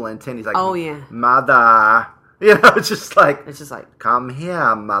with evil intent. He's like, oh, yeah. Mother. It's just like, come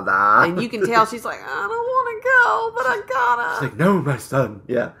here, mother. And you can tell she's like, I don't want to go, but I gotta. She's like, no, my son.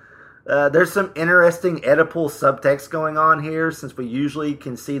 Yeah. There's some interesting Oedipal subtext going on here, since we usually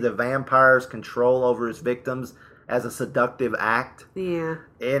can see the vampire's control over his victims as a seductive act. Yeah.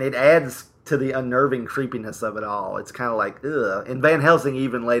 And it adds to the unnerving creepiness of it all. It's kind of ugh. And Van Helsing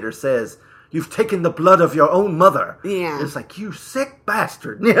even later says, you've taken the blood of your own mother. Yeah. It's like, you sick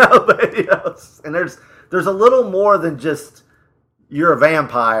bastard. And there's a little more than just, you're a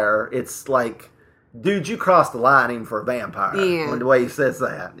vampire. It's dude, you crossed the line even for a vampire. Yeah. The way he says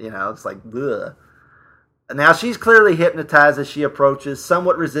that, it's ugh. Now, she's clearly hypnotized as she approaches,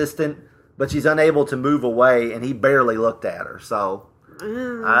 somewhat resistant, but she's unable to move away, and he barely looked at her. So,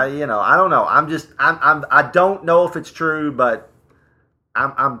 I don't know. I don't know if it's true, but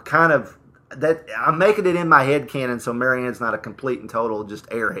I'm kind of, I'm making it in my head canon, so Marianne's not a complete and total just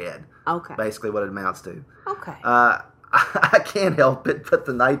airhead. Okay. Basically what it amounts to. Okay. I can't help it but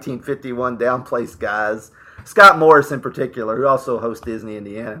the 1951 Downplace guys, Scott Morris in particular, who also hosts Disney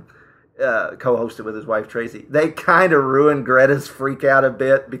Indiana, co-hosted with his wife Tracy, they kind of ruined Greta's freak out a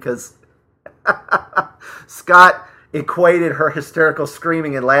bit, because Scott equated her hysterical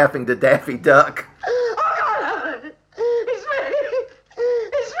screaming and laughing to Daffy Duck. Oh, God! He's free!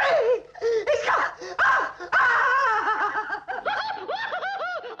 He's free! He's got...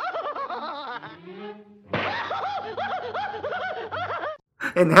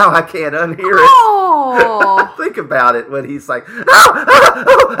 And now I can't unhear it. Oh! Think about it when he's like,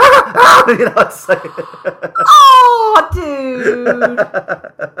 oh, you know, it's like, Oh, dude!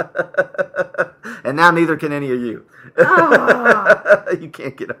 And now neither can any of you. Oh. You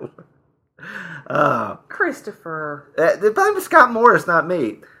can't get over it. Christopher. The blame was Scott Morris, not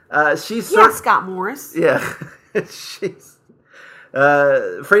me. Scott Morris. Yeah. She's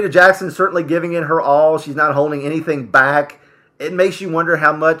Freda Jackson's certainly giving it her all. She's not holding anything back. It makes you wonder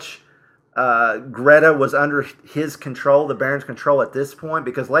how much Greta was under his control, the Baron's control at this point,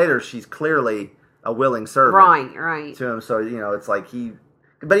 because later she's clearly a willing servant. Right. To him. So, you know, it's like he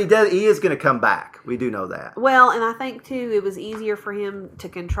is going to come back. We do know that. Well, and I think, too, it was easier for him to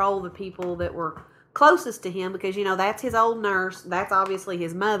control the people that were closest to him because, you know, that's his old nurse. That's obviously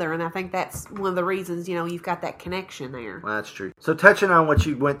his mother. And I think that's one of the reasons, you know, you've got that connection there. Well, that's true. So touching on what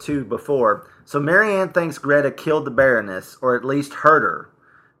you went to before. So Marianne thinks Greta killed the Baroness, or at least hurt her,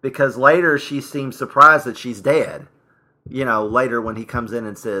 because later she seems surprised that she's dead. You know, later when he comes in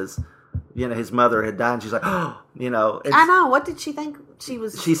and says, you know, his mother had died, and she's like, oh, you know. I know. What did she think she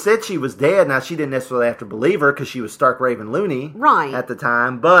was? She said she was dead. Now, she didn't necessarily have to believe her because she was stark raving loony at the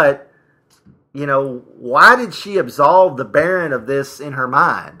time. But, you know, why did she absolve the Baron of this in her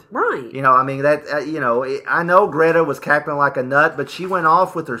mind? Right. You know, I mean, that, you know, I know Greta was cackling like a nut, but she went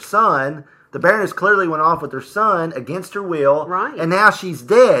off with her son. The Baroness clearly went off with her son against her will. Right. And now she's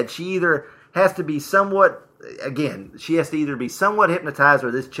dead. She either has to be somewhat... Again, she has to either be somewhat hypnotized or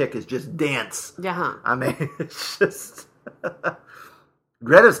this chick is just dense. Uh-huh. I mean, it's just...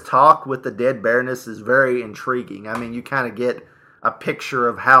 Greta's talk with the dead Baroness is very intriguing. I mean, you kind of get a picture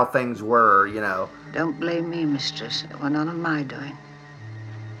of how things were, you know. Don't blame me, mistress. It was none of my doing.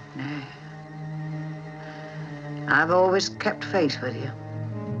 No. I've always kept faith with you.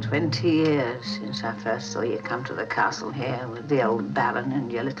 20 years since I first saw you come to the castle here with the old Baron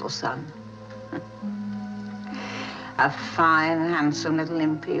and your little son. A fine, handsome little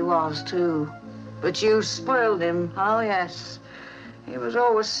imp he was, too. But you spoiled him, oh yes. He was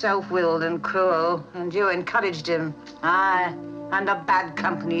always self-willed and cruel, and you encouraged him. Aye, and a bad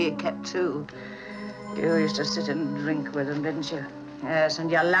company he kept, too. You used to sit and drink with him, didn't you? Yes,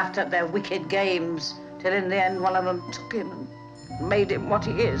 and you laughed at their wicked games, till in the end one of them took him and made him what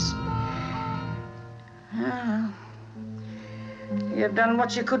he is. Well, you've done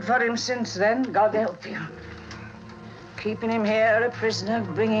what you could for him since then, God help you. Keeping him here a prisoner,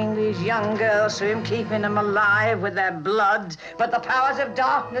 bringing these young girls to him, keeping them alive with their blood. But the powers of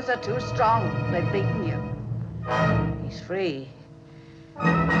darkness are too strong. They've beaten you. He's free.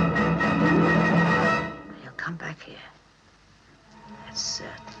 He'll come back here. That's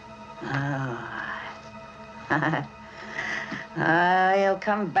certain. Oh, he'll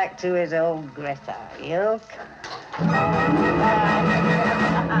come back to his old Greta. He'll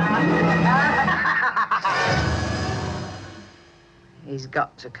He's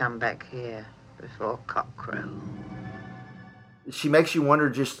got to come back here before cockcrow. She makes you wonder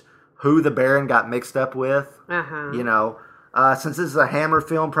just who the Baron got mixed up with. Uh-huh. You know, since this is a Hammer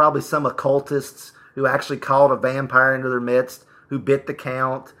film, probably some occultists who actually called a vampire into their midst, who bit the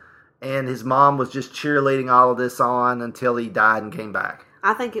count, and his mom was just cheerleading all of this on until he died and came back.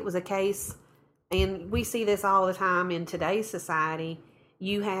 I think it was a case, and we see this all the time in today's society.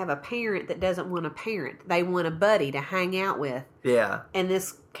 You have a parent that doesn't want a parent. They want a buddy to hang out with. Yeah. And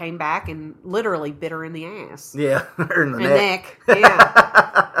this came back and literally bit her in the ass. Yeah, her in the neck.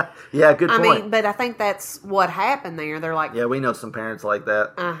 Yeah. Yeah, good point. I mean, but I think that's what happened there. They're like... Yeah, we know some parents like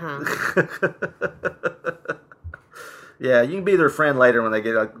that. Uh-huh. Yeah, you can be their friend later when they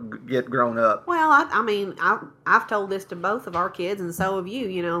get grown up. Well, I mean, I've told this to both of our kids, and so have you.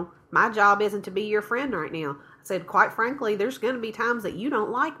 You know, my job isn't to be your friend right now. I said, quite frankly, there's going to be times that you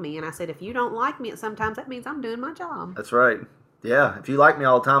don't like me. And I said, if you don't like me at sometimes, that means I'm doing my job. That's right. Yeah, if you like me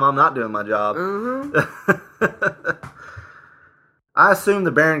all the time, I'm not doing my job. Mm-hmm. I assume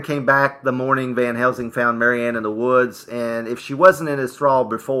the Baron came back the morning Van Helsing found Marianne in the woods. And if she wasn't in his thrall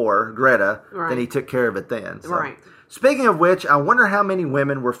before, Greta, then he took care of it then. So. Right. Speaking of which, I wonder how many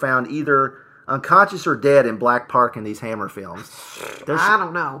women were found either unconscious or dead in Black Park in these Hammer films. I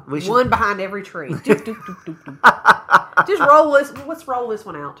don't know. One behind every tree. Just roll this. Let's roll this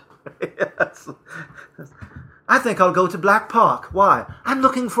one out. Yes. I think I'll go to Black Park. Why? I'm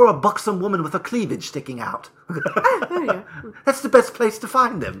looking for a buxom woman with a cleavage sticking out. That's the best place to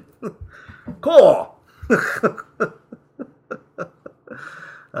find them. Cool.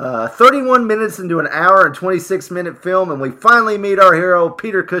 31 minutes into an hour and 26-minute film, and we finally meet our hero,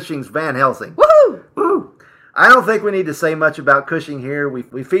 Peter Cushing's Van Helsing. Woohoo! Woo! I don't think we need to say much about Cushing here.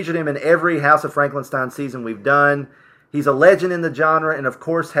 We featured him in every House of Franklin-Stein season we've done. He's a legend in the genre and, of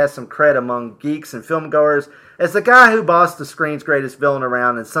course, has some cred among geeks and filmgoers as the guy who bossed the screen's greatest villain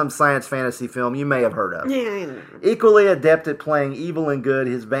around in some science fantasy film you may have heard of. Yeah. Equally adept at playing evil and good,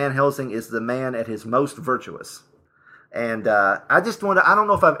 his Van Helsing is the man at his most virtuous. And I don't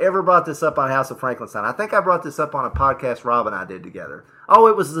know if I've ever brought this up on House of Frankenstein. I think I brought this up on a podcast Rob and I did together. Oh,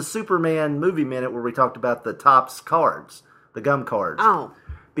 it was the Superman movie minute where we talked about the Topps cards, the gum cards. Oh.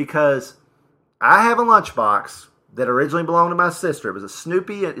 Because I have a lunchbox that originally belonged to my sister. It's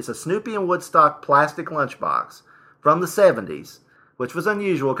a Snoopy and Woodstock plastic lunchbox from the 70s, which was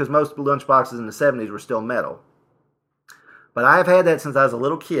unusual because most lunchboxes in the 70s were still metal. But I have had that since I was a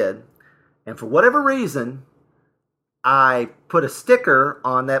little kid, and for whatever reason, I put a sticker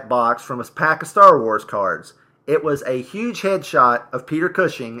on that box from a pack of Star Wars cards. It was a huge headshot of Peter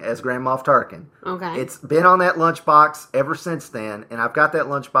Cushing as Grand Moff Tarkin. Okay. It's been on that lunchbox ever since then, and I've got that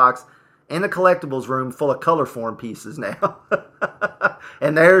lunchbox in the collectibles room full of color form pieces now.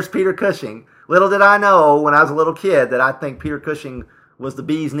 And there's Peter Cushing. Little did I know when I was a little kid that I think Peter Cushing was the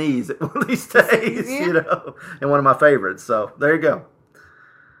bee's knees at one of these days, and one of my favorites. So there you go.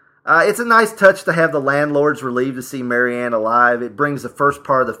 It's a nice touch to have the landlords relieved to see Marianne alive. It brings the first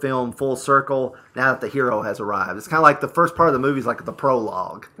part of the film full circle now that the hero has arrived. It's kind of like the first part of the movie is like the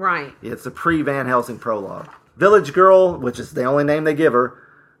prologue. Right. It's the pre-Van Helsing prologue. Village Girl, which is the only name they give her,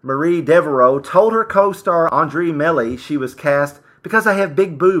 Marie Devereaux, told her co-star Andre Melly she was cast because I have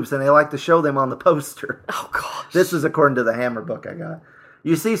big boobs and they like to show them on the poster. Oh, gosh. This is according to the Hammer book I got.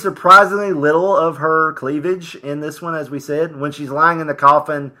 You see surprisingly little of her cleavage in this one, as we said. When she's lying in the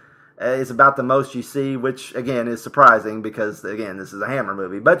coffin, is about the most you see, which, again, is surprising because, again, this is a Hammer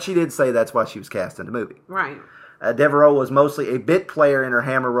movie. But she did say that's why she was cast in the movie. Right. Devereaux was mostly a bit player in her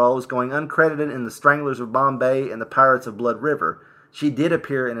Hammer roles, going uncredited in The Stranglers of Bombay and The Pirates of Blood River. She did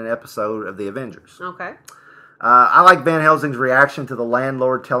appear in an episode of The Avengers. Okay. I like Van Helsing's reaction to the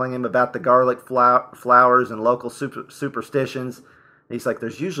landlord telling him about the garlic flowers and local superstitions. He's like,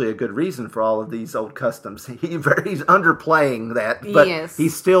 there's usually a good reason for all of these old customs. He's underplaying that, but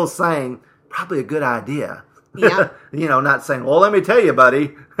he's still saying, probably a good idea. Yeah. Not saying, well, let me tell you,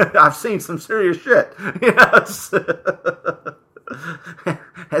 buddy, I've seen some serious shit.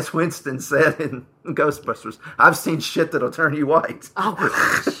 As Winston said in Ghostbusters, I've seen shit that'll turn you white. Oh,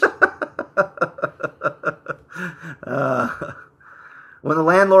 gosh. When the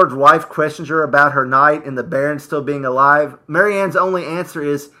landlord's wife questions her about her night and the Baron still being alive, Marianne's only answer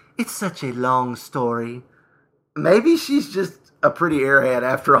is, it's such a long story. Maybe she's just a pretty airhead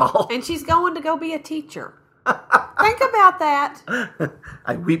after all. And she's going to go be a teacher. Think about that.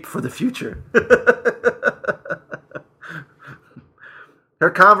 I weep for the future.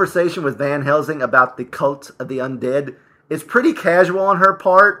 Her conversation with Van Helsing about the cult of the undead is pretty casual on her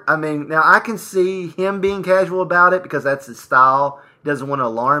part. I mean, now I can see him being casual about it because that's his style. He doesn't want to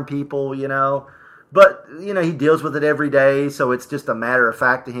alarm people, But, he deals with it every day, so it's just a matter of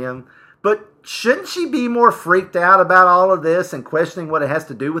fact to him. But shouldn't she be more freaked out about all of this and questioning what it has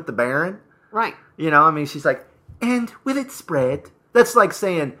to do with the Baron? Right. She's like, and will it spread? That's like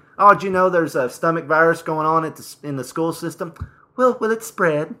saying, oh, do you know there's a stomach virus going on in the school system? Well, will it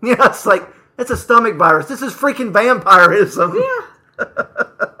spread? It's like, it's a stomach virus. This is freaking vampirism. Yeah.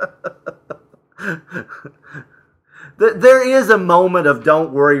 There is a moment of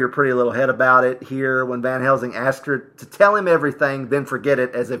don't worry your pretty little head about it here when Van Helsing asked her to tell him everything, then forget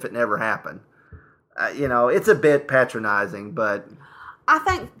it as if it never happened. It's a bit patronizing, but... I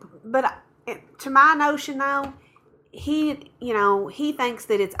think, to my notion, though, he thinks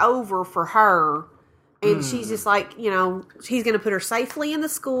that it's over for her. And she's just like, he's going to put her safely in the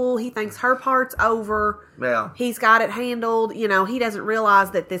school. He thinks her part's over. Yeah. He's got it handled. He doesn't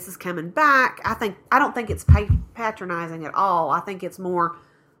realize that this is coming back. I don't think it's patronizing at all. I think it's more,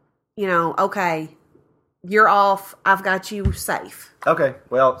 okay, you're off. I've got you safe. Okay.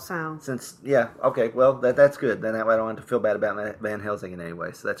 Well, okay. Well, that's good. Then that way I don't have to feel bad about Van Helsing in any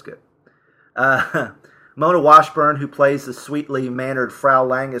way. So that's good. Mona Washburn, who plays the sweetly mannered Frau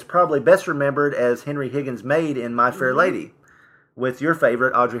Lang, is probably best remembered as Henry Higgins' maid in My Fair Lady, with your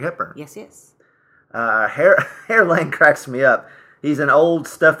favorite Audrey Hepburn. Yes. Herr Lang cracks me up. He's an old,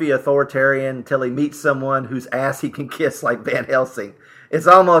 stuffy authoritarian until he meets someone whose ass he can kiss like Van Helsing. It's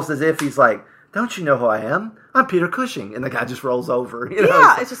almost as if he's like, don't you know who I am? I'm Peter Cushing. And the guy just rolls over.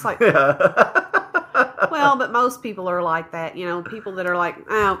 It's just like... Well, but most people are like that. People that are like,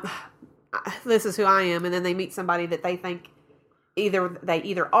 oh... this is who I am, and then they meet somebody that they think they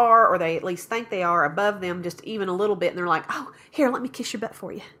either are or they at least think they are above them just even a little bit, and they're like, oh, here, let me kiss your butt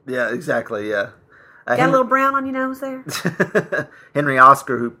for you. Yeah, exactly, yeah. Got a little brown on your nose there? Henry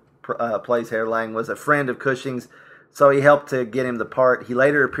Oscar, who plays Herr Lang, was a friend of Cushing's, so he helped to get him the part. He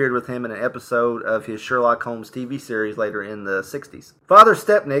later appeared with him in an episode of his Sherlock Holmes TV series later in the 60s. Father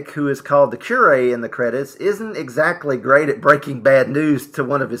Stepnick, who is called the Cure in the credits, isn't exactly great at breaking bad news to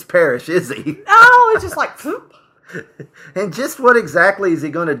one of his parish, is he? Oh, it's just like, whoop. And just what exactly is he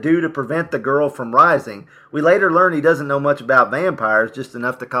going to do to prevent the girl from rising? We later learn he doesn't know much about vampires, just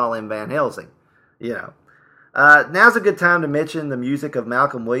enough to call him Van Helsing. You know. Now's a good time to mention the music of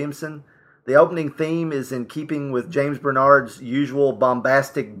Malcolm Williamson. The opening theme is in keeping with James Bernard's usual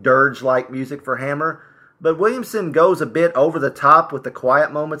bombastic dirge-like music for Hammer, but Williamson goes a bit over the top with the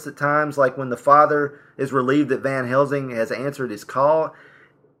quiet moments at times, like when the father is relieved that Van Helsing has answered his call.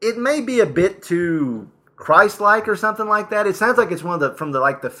 It may be a bit too Christ-like or something like that. It sounds like it's one of from the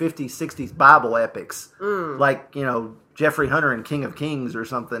 50s, 60s Bible epics, like, Jeffrey Hunter and King of Kings or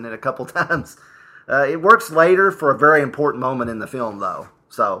something in a couple times. It works later for a very important moment in the film, though.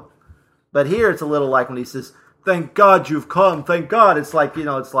 But here it's a little like when he says, "Thank God you've come, thank God." It's like,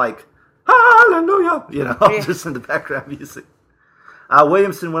 it's like, hallelujah, just in the background music.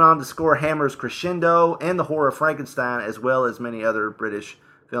 Williamson went on to score Hammer's Crescendo and The Horror of Frankenstein, as well as many other British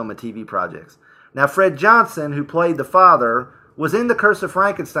film and TV projects. Now, Fred Johnson, who played the father, was in The Curse of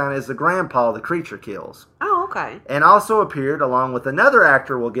Frankenstein as the grandpa the creature kills. Oh, okay. And also appeared, along with another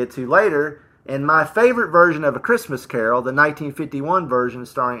actor we'll get to later, in my favorite version of A Christmas Carol, the 1951 version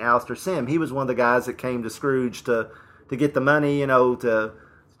starring Alistair Sim. He was one of the guys that came to Scrooge to get the money,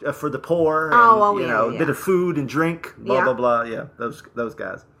 for the poor. And, a bit of food and drink, blah, blah. Yeah, those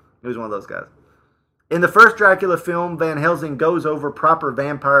guys. He was one of those guys. In the first Dracula film, Van Helsing goes over proper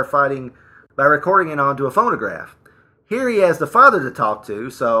vampire fighting by recording it onto a phonograph. Here he has the father to talk to,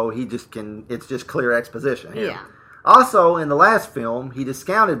 so it's just clear exposition here. Yeah. Also, in the last film, he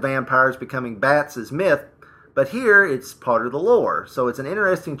discounted vampires becoming bats as myth, but here it's part of the lore. So it's an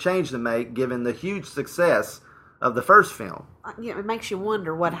interesting change to make given the huge success of the first film. Yeah, it makes you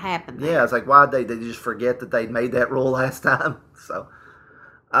wonder what happened there. Yeah, it's like, why did they just forget that they'd made that rule last time? So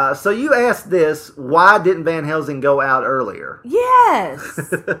you asked this, why didn't Van Helsing go out earlier? Yes.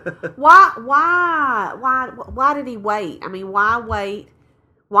 Why did he wait? I mean, why wait?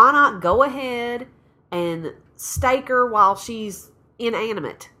 Why not go ahead and stake her while she's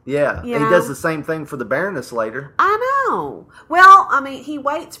inanimate? Yeah, he does the same thing for the Baroness later. I know. Well, I mean, he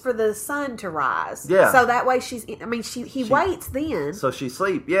waits for the sun to rise. Yeah. So that way he waits then. So she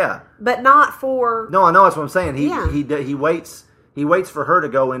sleep, yeah. But not for... No, I know, that's what I'm saying. He waits for her to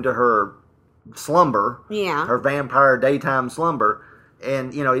go into her slumber. Yeah. Her vampire daytime slumber.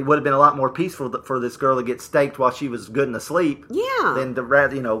 And, it would have been a lot more peaceful for this girl to get staked while she was good and asleep. Yeah. Than to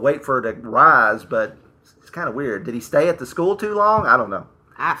rather, wait for her to rise, but... It's kind of weird. Did he stay at the school too long? I don't know.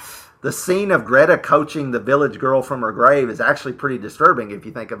 The scene of Greta coaching the village girl from her grave is actually pretty disturbing if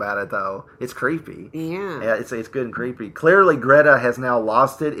you think about it, though. It's creepy. Yeah, it's good and creepy. Clearly, Greta has now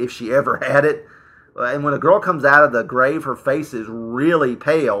lost it, if she ever had it. And when a girl comes out of the grave, her face is really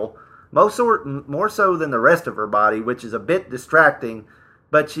pale, more so than the rest of her body, which is a bit distracting,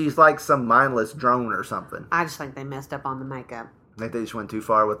 but she's like some mindless drone or something. I just think they messed up on the makeup. I think they just went too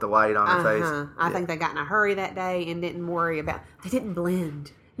far with the white on her face. I think they got in a hurry that day and didn't worry about... They didn't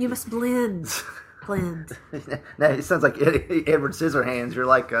blend. You must blend. Blend. Now, it sounds like Edward Scissorhands. You're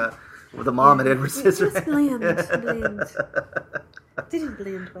like with the mom at Edward Scissorhands. Blend. Didn't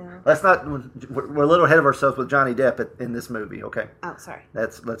blend well. Let's not... We're a little ahead of ourselves with Johnny Depp in this movie, okay? Oh, sorry.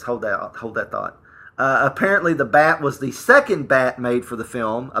 Let's hold that thought. Apparently, the bat was the second bat made for the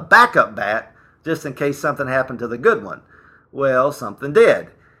film, a backup bat, just in case something happened to the good one. Well, something did.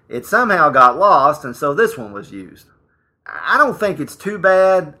 It somehow got lost, and so this one was used. I don't think it's too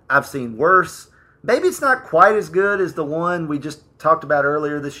bad. I've seen worse. Maybe it's not quite as good as the one we just talked about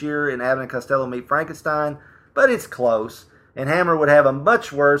earlier this year in Abbott and Costello Meet Frankenstein, but it's close. And Hammer would have a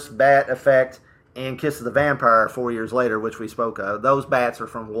much worse bat effect in Kiss of the Vampire 4 years later, which we spoke of. Those bats are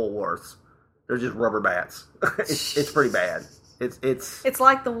from Woolworths. They're just rubber bats. It's pretty bad. It's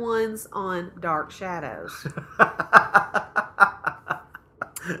like the ones on Dark Shadows.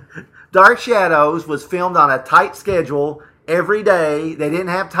 Dark Shadows was filmed on a tight schedule every day. They didn't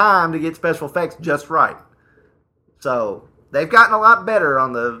have time to get special effects just right. So they've gotten a lot better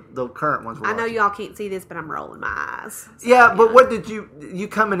on the current ones. I know y'all can't see this, but I'm rolling my eyes. So, yeah, but what did you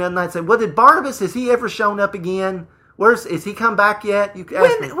come in the other night and say, well, did Barnabas, has he ever shown up again? Is he come back yet?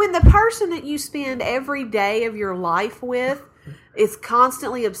 When the person that you spend every day of your life with is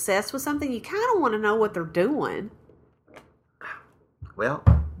constantly obsessed with something, you kind of want to know what they're doing. Well,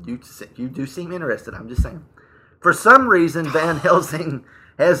 you do seem interested. I'm just saying. For some reason, Van Helsing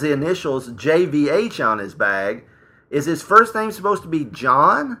has the initials JVH on his bag. Is his first name supposed to be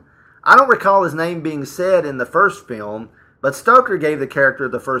John? I don't recall his name being said in the first film, but Stoker gave the character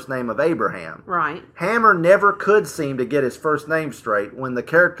the first name of Abraham. Right. Hammer never could seem to get his first name straight. When the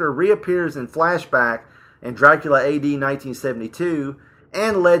character reappears in flashback in Dracula AD 1972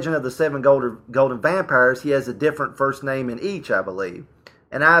 and Legend of the Seven Golden Vampires, he has a different first name in each, I believe.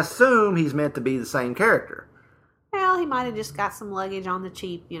 And I assume he's meant to be the same character. Well, he might have just got some luggage on the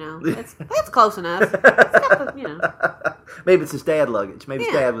cheap, That's close enough. It's got the, Maybe it's his dad luggage. Maybe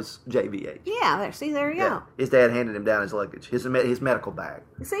his dad was JVH. Yeah, there you go. His dad handed him down his luggage, his medical bag.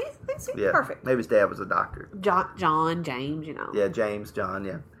 See? Yeah. Perfect. Maybe his dad was a doctor. John, James, Yeah, James, John,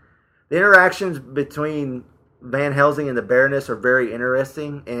 yeah. The interactions between Van Helsing and the Baroness are very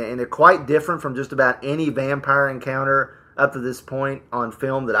interesting, and they're quite different from just about any vampire encounter up to this point on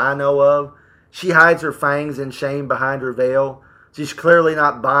film that I know of. She hides her fangs in shame behind her veil. She's clearly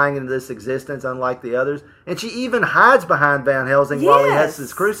not buying into this existence, unlike the others. And she even hides behind Van Helsing while he has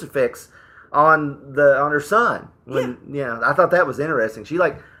his crucifix on her son. I thought that was interesting. She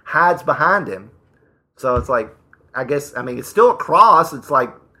hides behind him. So it's it's still a cross. It's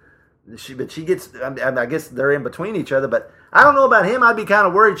like she gets. I guess they're in between each other. But I don't know about him. I'd be kind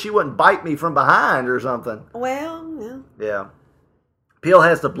of worried she wouldn't bite me from behind or something. Well, yeah. Peel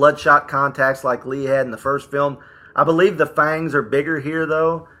has the bloodshot contacts like Lee had in the first film. I believe the fangs are bigger here,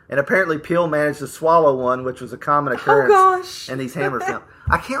 though. And apparently Peel managed to swallow one, which was a common occurrence in these Hammer films.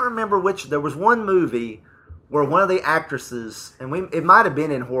 I can't remember which. There was one movie where one of the actresses, and it might have been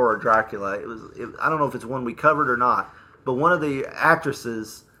in Horror Dracula. I don't know if it's one we covered or not, but one of the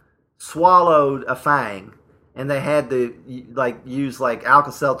actresses swallowed a fang. And they had to use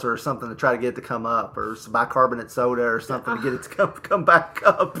Alka-Seltzer or something to try to get it to come up, or bicarbonate soda or something to get it to come back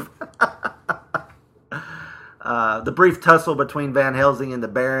up. The brief tussle between Van Helsing and the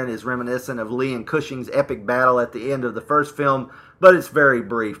Baron is reminiscent of Lee and Cushing's epic battle at the end of the first film, but it's very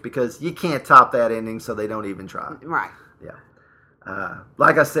brief because you can't top that ending, so they don't even try. Right. Yeah.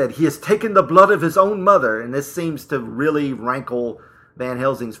 Like I said, he has taken the blood of his own mother, and this seems to really rankle Van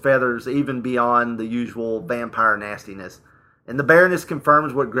Helsing's feathers even beyond the usual vampire nastiness. And the Baroness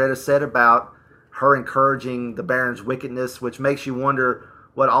confirms what Greta said about her encouraging the Baron's wickedness, which makes you wonder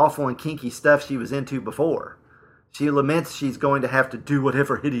what awful and kinky stuff she was into before. She laments she's going to have to do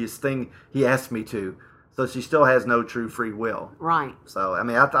whatever hideous thing he asked me to, so she still has no true free will. Right. So, I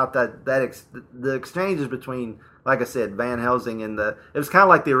thought that the exchanges between, like I said, Van Helsing and it was kind of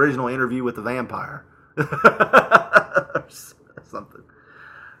like the original Interview with the Vampire. Something.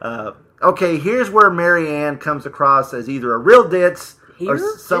 Okay, here's where Marianne comes across as either a real ditz or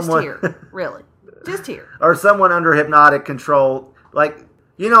someone just here, really, just here, or someone under hypnotic control. I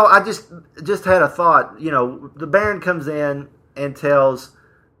just had a thought. The Baron comes in and tells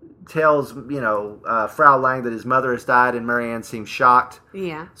Frau Lang that his mother has died, and Marianne seems shocked.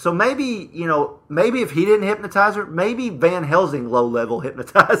 Yeah. So maybe if he didn't hypnotize her, maybe Van Helsing low-level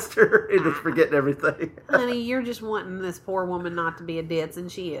hypnotized her into forgetting everything. Honey, you're just wanting this poor woman not to be a ditz,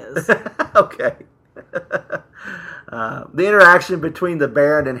 and she is. Okay. The interaction between the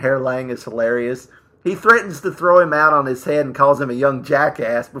Baron and Herr Lang is hilarious. He threatens to throw him out on his head and calls him a young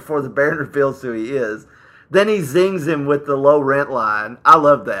jackass before the Baron reveals who he is. Then he zings him with the low rent line. I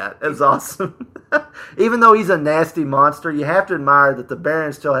love that. It was awesome. Even though he's a nasty monster, you have to admire that the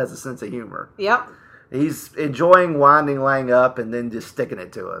Baron still has a sense of humor. Yep. He's enjoying winding Lang up and then just sticking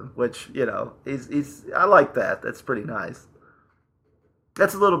it to him, which, I like that. That's pretty nice.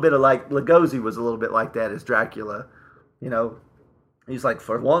 That's a little bit of Lugosi was a little bit like that as Dracula. He's like,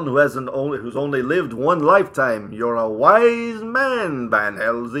 for one who's only lived one lifetime, you're a wise man, Van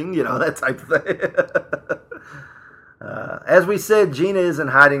Helsing. That type of thing. As we said, Gina isn't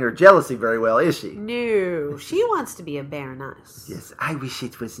hiding her jealousy very well, is she? No, she wants to be a baroness. Yes, I wish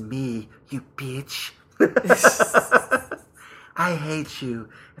it was me, you bitch. I hate you.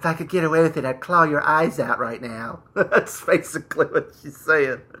 If I could get away with it, I'd claw your eyes out right now. That's basically what she's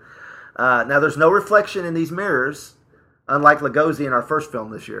saying. Now, there's no reflection in these mirrors, unlike Lugosi in our first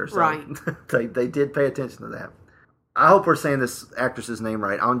film this year. So right. they did pay attention to that. I hope we're saying this actress's name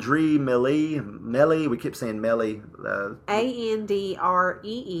right. Andree Melly. We keep saying Melly.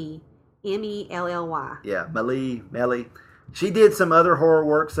 Andreemelley. Yeah, Melly. She did some other horror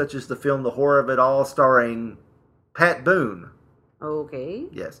work, such as the film The Horror of It All, starring Pat Boone. Okay.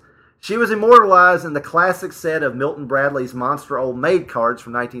 Yes. She was immortalized in the classic set of Milton Bradley's Monster Old Maid cards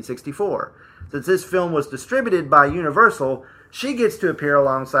from 1964. Since this film was distributed by Universal, she gets to appear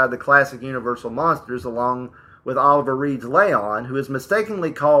alongside the classic Universal monsters along with Oliver Reed's Leon, who is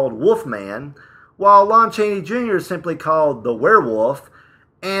mistakenly called Wolfman, while Lon Chaney Jr. is simply called the Werewolf,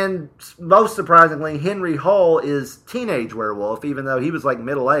 and most surprisingly, Henry Hull is Teenage Werewolf, even though he was like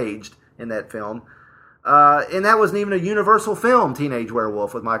middle-aged in that film. And that wasn't even a Universal film, Teenage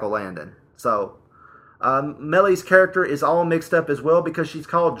Werewolf, with Michael Landon. So, Mellie's character is all mixed up as well because she's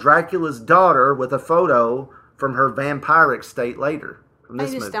called Dracula's daughter with a photo from her vampiric state later. They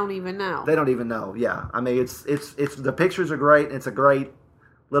just don't even know. They don't even know, yeah. I mean, it's the pictures are great. It's a great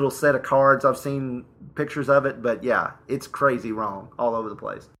little set of cards. I've seen pictures of it, but yeah, it's crazy wrong all over the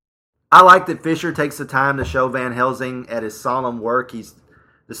place. I like that Fisher takes the time to show Van Helsing at his solemn work. He's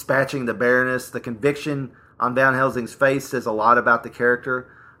dispatching the Baroness. The conviction on Van Helsing's face says a lot about the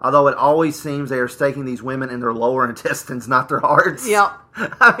character, although it always seems they are staking these women in their lower intestines, not their hearts. Yep.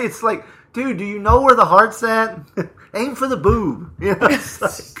 I mean, it's like, dude, do you know where the heart's at? Aim for the boob. You know, it's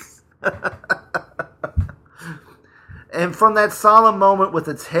like... And from that solemn moment with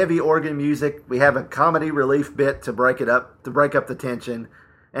its heavy organ music, we have a comedy relief bit to break up the tension.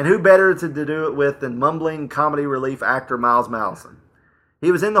 And who better to do it with than mumbling comedy relief actor Miles Malleson?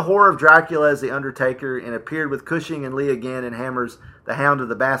 He was in The Horror of Dracula as the Undertaker and appeared with Cushing and Lee again in Hammer's The Hound of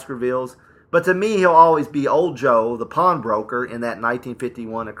the Baskervilles. But to me, he'll always be Old Joe, the pawnbroker, in that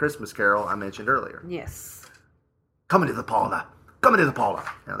 1951 A Christmas Carol I mentioned earlier. Yes. Come into the parlor. Come into the parlor.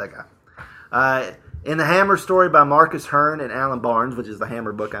 Now that guy. In the Hammer story by Marcus Hearn and Alan Barnes, which is the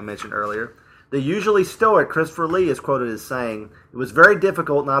Hammer book I mentioned earlier, the usually stoic Christopher Lee is quoted as saying, "It was very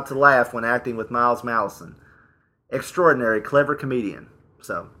difficult not to laugh when acting with Miles Malleson. Extraordinary, clever comedian."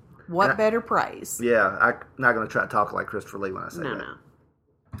 So, what better praise? Yeah, I'm not going to try to talk like Christopher Lee when I say that.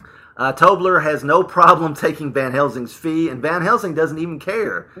 No. Tobler has no problem taking Van Helsing's fee, and Van Helsing doesn't even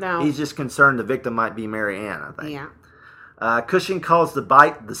care. No. He's just concerned the victim might be Mary Ann, I think. Yeah. Cushing calls the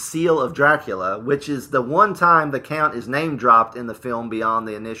bite the seal of Dracula, which is the one time the Count is name-dropped in the film beyond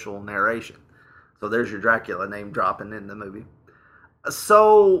the initial narration. So there's your Dracula name-dropping in the movie.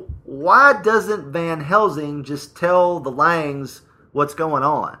 So why doesn't Van Helsing just tell the Langs what's going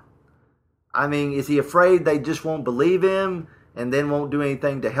on? I mean, is he afraid they just won't believe him and then won't do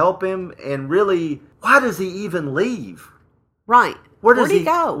anything to help him? And really, why does he even leave? Right. Where'd he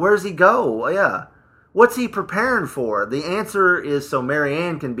go? Where does he go? Yeah. What's he preparing for? The answer is so Mary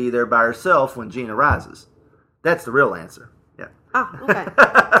Ann can be there by herself when Gina rises. That's the real answer. Yeah. Oh, okay.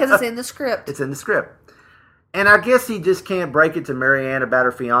 Because it's in the script. It's in the script. And I guess he just can't break it to Mary Ann about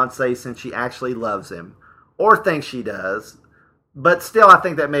her fiancé since she actually loves him. Or thinks she does. But still, I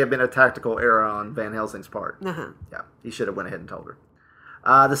think that may have been a tactical error on Van Helsing's part. Uh-huh. Yeah, he should have went ahead and told her.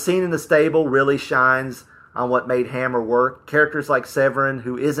 The scene in the stable really shines on what made Hammer work. Characters like Severin,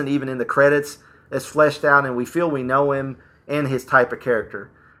 who isn't even in the credits, is fleshed out and we feel we know him and his type of character.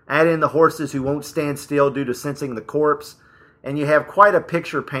 Add in the horses who won't stand still due to sensing the corpse, and you have quite a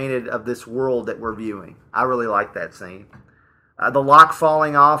picture painted of this world that we're viewing. I really like that scene. The lock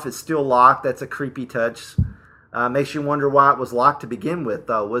falling off is still locked. That's a creepy touch. Makes you wonder why it was locked to begin with,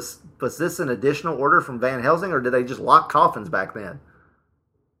 though. Was this an additional order from Van Helsing, or did they just lock coffins back then?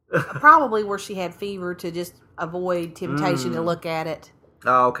 Probably where she had fever to just avoid temptation to look at it.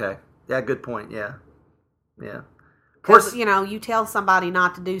 Oh, okay. Yeah, good point. Yeah. Yeah. Because, you tell somebody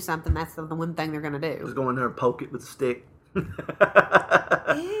not to do something, that's the one thing they're going to do. Just go in there and poke it with a stick.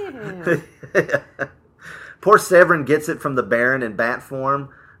 Ew. Poor Severin gets it from the Baron in bat form.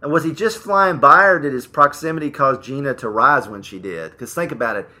 And was he just flying by, or did his proximity cause Gina to rise when she did? Because think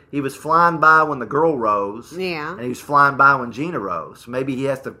about it. He was flying by when the girl rose. Yeah. And he was flying by when Gina rose. So maybe he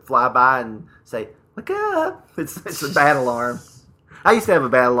has to fly by and say, "Look up." It's a bad alarm. I used to have a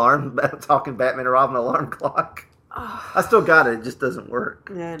bad alarm, talking Batman and Robin alarm clock. Oh. I still got it. It just doesn't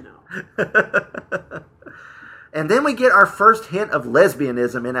work. Yeah, no. And then we get our first hint of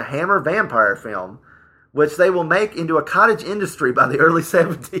lesbianism in a Hammer vampire film, which they will make into a cottage industry by the early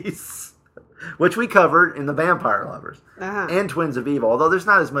 70s, which we covered in The Vampire Lovers and Twins of Evil, although there's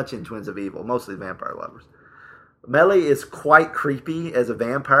not as much in Twins of Evil, mostly Vampire Lovers. Mellie is quite creepy as a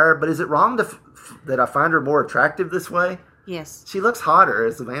vampire, but is it wrong that I find her more attractive this way? Yes. She looks hotter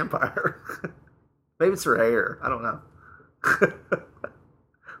as a vampire. Maybe it's her hair. I don't know.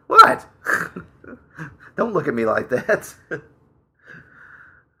 What? Don't look at me like that.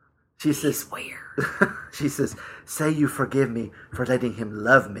 She says, weird. She says, "Say you forgive me for letting him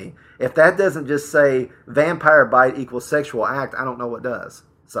love me." If that doesn't just say vampire bite equals sexual act, I don't know what does.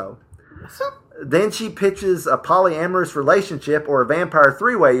 So then she pitches a polyamorous relationship, or a vampire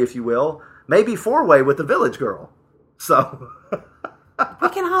three-way, if you will, maybe four-way with the village girl. So we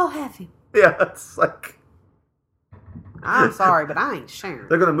can all have him. Yeah, it's like, I'm sorry, but I ain't sharing.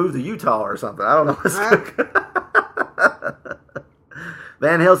 They're going to move to Utah or something. I don't know what's going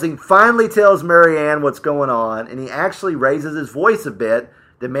Van Helsing finally tells Marianne what's going on, and he actually raises his voice a bit,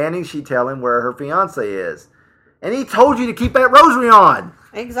 demanding she tell him where her fiancé is. And he told you to keep that rosary on!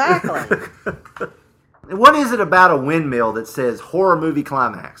 Exactly. And what is it about a windmill that says horror movie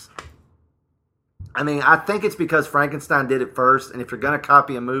climax? I mean, I think it's because Frankenstein did it first, and if you're going to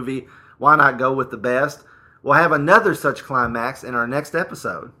copy a movie, why not go with the best? We'll have another such climax in our next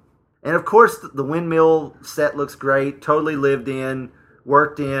episode. And of course, the windmill set looks great, totally lived in,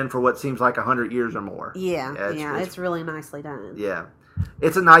 worked in for what seems like 100 years or more. Yeah, it's really nicely done. Yeah.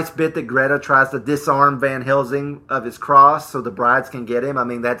 It's a nice bit that Greta tries to disarm Van Helsing of his cross so the brides can get him. I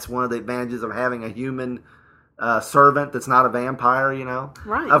mean, that's one of the advantages of having a human servant that's not a vampire, you know?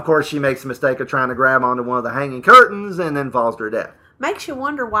 Right. Of course, she makes the mistake of trying to grab onto one of the hanging curtains and then falls to her death. Makes you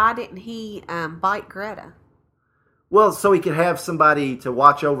wonder, why didn't he bite Greta? Well, so he could have somebody to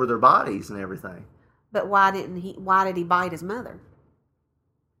watch over their bodies and everything. But why did he bite his mother?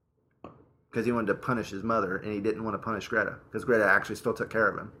 Because he wanted to punish his mother, and he didn't want to punish Greta. Because Greta actually still took care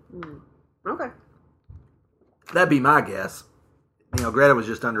of him. Okay. That'd be my guess. You know, Greta was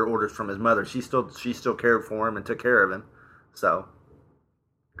just under orders from his mother. She still cared for him and took care of him. So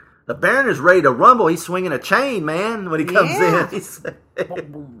the Baron is ready to rumble. He's swinging a chain, man, when he comes in.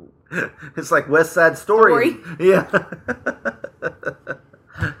 It's like West Side Story. Yeah.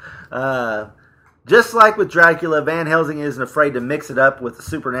 Just like with Dracula, Van Helsing isn't afraid to mix it up with a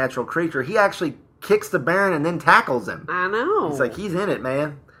supernatural creature. He actually kicks the Baron and then tackles him. I know. It's like, he's in it,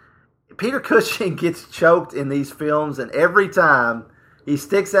 man. Peter Cushing gets choked in these films, and every time he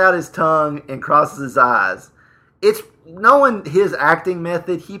sticks out his tongue and crosses his eyes. It's knowing his acting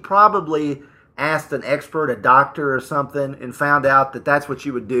method, he probably asked an expert, a doctor or something, and found out that that's what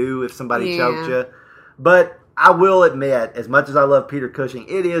you would do if somebody choked you. But I will admit, as much as I love Peter Cushing,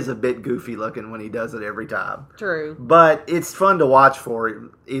 it is a bit goofy looking when he does it every time. True. But it's fun to watch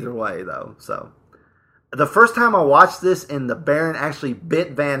for either way, though. So the first time I watched this and the Baron actually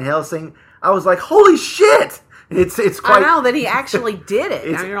bit Van Helsing, I was like, holy shit! It's quite... I know that he actually did it.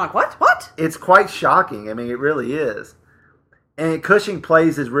 And you're like, what? It's quite shocking. I mean, it really is. And Cushing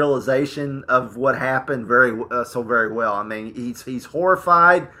plays his realization of what happened very well. I mean, he's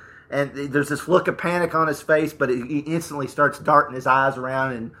horrified, and there's this look of panic on his face, but he instantly starts darting his eyes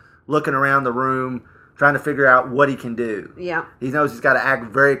around and looking around the room, trying to figure out what he can do. Yeah. He knows he's got to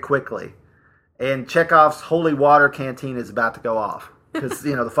act very quickly. And Chekhov's holy water canteen is about to go off. Because,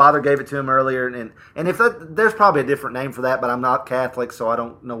 the father gave it to him earlier. And if there's probably a different name for that, but I'm not Catholic, so I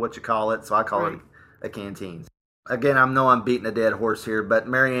don't know what you call it. So I call it a canteen. Again, I know I'm beating a dead horse here, but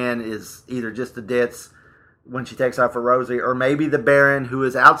Marianne is either just a ditz when she takes off her rosary, or maybe the Baron, who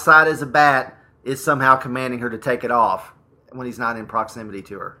is outside as a bat, is somehow commanding her to take it off when he's not in proximity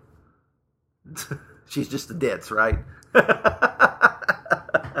to her. She's just a ditz, right?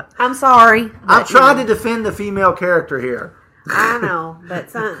 I'm sorry. I'm trying to defend the female character here. I know,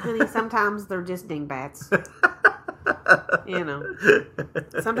 but honey, sometimes they're just dingbats.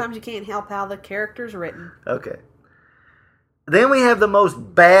 Sometimes you can't help how the character's written. Okay. Then we have the most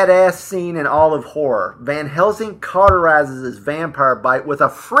badass scene in all of horror. Van Helsing cauterizes his vampire bite with a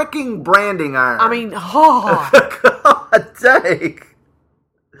freaking branding iron. I mean, God dang.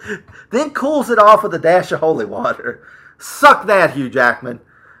 Then cools it off with a dash of holy water. Suck that, Hugh Jackman.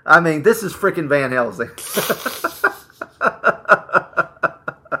 I mean, this is freaking Van Helsing.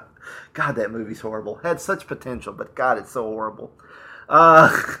 God, that movie's horrible. Had such potential, but God, it's so horrible.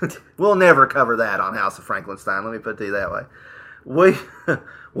 We'll never cover that on House of Franklin-Stein. Let me put it to you that way.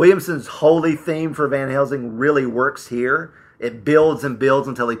 Williamson's holy theme for Van Helsing really works here. It builds and builds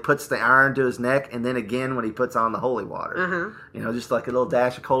until he puts the iron to his neck, and then again when he puts on the holy water. Just like a little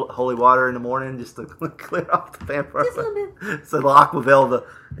dash of holy water in the morning, just to clear off the vampire. Just a little bit. So the Aquavell,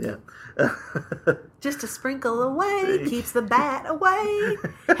 just a sprinkle away keeps the bat away.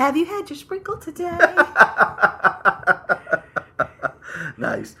 Have you had your sprinkle today?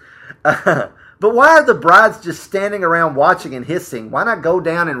 Nice. But why are the brides just standing around watching and hissing? Why not go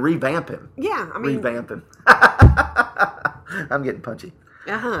down and revamp him? Yeah, I mean... Revamp him. I'm getting punchy.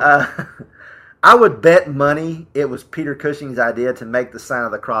 I would bet money it was Peter Cushing's idea to make the sign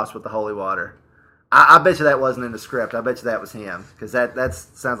of the cross with the holy water. I bet you that wasn't in the script. I bet you that was him. Because that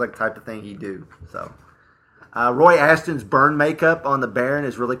sounds like the type of thing he'd do. So, Roy Ashton's burn makeup on the Baron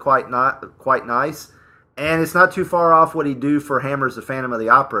is really quite nice. And it's not too far off what he'd do for Hammer's The Phantom of the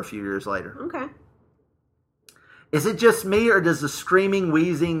Opera a few years later. Okay. Is it just me, or does the screaming,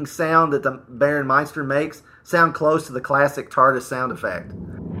 wheezing sound that the Baron Meinster makes sound close to the classic TARDIS sound effect?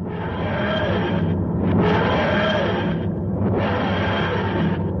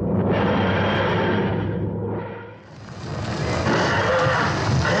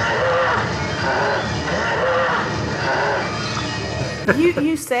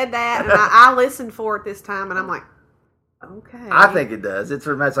 You said that, and I listened for it this time, and I'm like, okay. I think it does. It's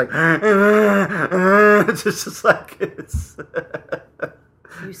like it's just like it's.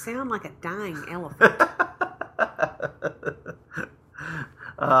 You sound like a dying elephant.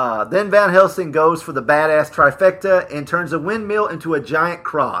 Then Van Helsing goes for the badass trifecta and turns a windmill into a giant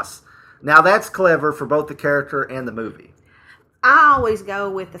cross. Now that's clever for both the character and the movie. I always go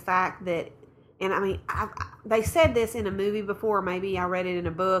with the fact that, and I mean, they said this in a movie before, maybe I read it in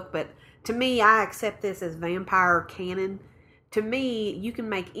a book, but to me, I accept this as vampire canon. To me, you can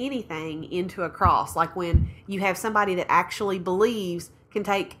make anything into a cross. Like when you have somebody that actually believes can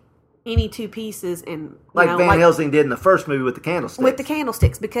take any two pieces and... Van Helsing did in the first movie with the candlesticks. With the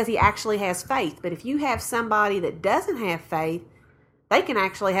candlesticks, because he actually has faith. But if you have somebody that doesn't have faith, they can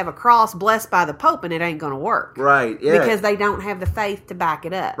actually have a cross blessed by the Pope and it ain't going to work. Right, yeah. Because they don't have the faith to back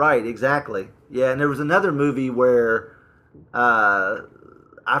it up. Right, exactly. Yeah, and there was another movie where...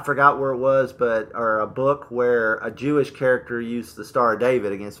 I forgot where it was, or a book where a Jewish character used the Star of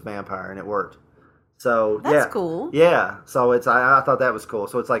David against a vampire, and it worked. So that's cool. Yeah, so it's I thought that was cool.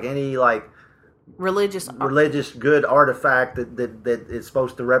 So it's like any religious good artifact that is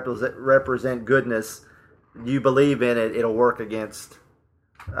supposed to represent goodness. You believe in it, it'll work against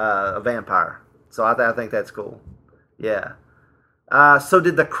a vampire. So I think that's cool. Yeah. So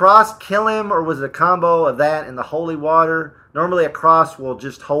did the cross kill him, or was it a combo of that and the holy water? Normally a cross will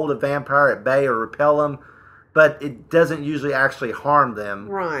just hold a vampire at bay or repel them, but it doesn't usually actually harm them.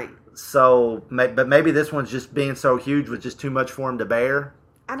 Right. So, but maybe this one's just being so huge was just too much for him to bear.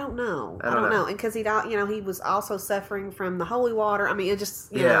 I don't know. I don't know. And because he was also suffering from the holy water. I mean, it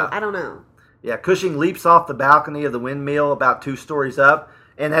just, you know, I don't know. Yeah, Cushing leaps off the balcony of the windmill about 2 stories up,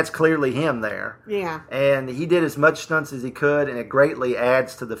 and that's clearly him there. Yeah. And he did as much stunts as he could, and it greatly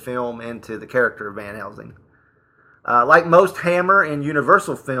adds to the film and to the character of Van Helsing. Like most Hammer and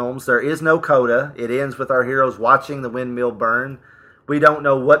Universal films, there is no coda. It ends with our heroes watching the windmill burn. We don't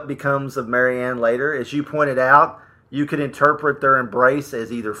know what becomes of Marianne later. As you pointed out, you could interpret their embrace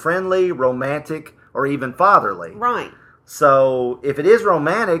as either friendly, romantic, or even fatherly. Right. So if it is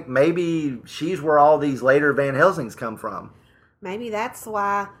romantic, maybe she's where all these later Van Helsings come from. Maybe that's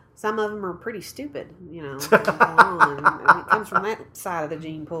why some of them are pretty stupid, you know. It comes from that side of the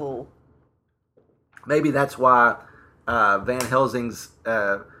gene pool. Maybe that's why Van Helsing's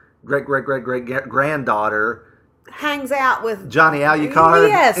great-great-great-great-granddaughter hangs out with Johnny Alucard.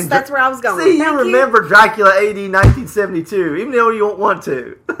 Yes, that's where I was going. See, you remember Dracula AD 1972, even though you won't want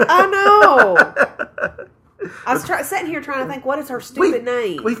to. I know. I was sitting here trying to think, what is her stupid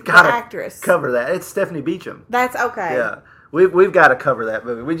name? We've got to actress. Cover that. It's Stephanie Beacham. That's okay. Yeah. We've got to cover that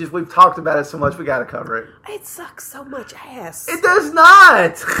movie. We've talked about it so much, we got to cover it. It sucks so much ass. It does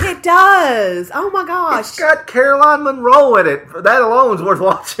not. It does. Oh my gosh. It's got Caroline Munro in it. That alone is worth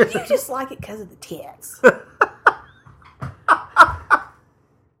watching. You just like it because of the tits.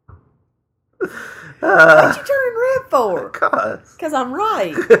 What'd you turn red for? Because I'm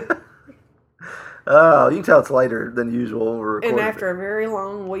right. Oh, you can tell it's later than usual. And after a very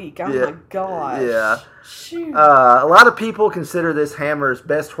long week. Oh my gosh. Yeah. Shoot. A lot of people consider this Hammer's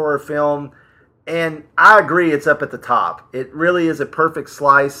best horror film, and I agree it's up at the top. It really is a perfect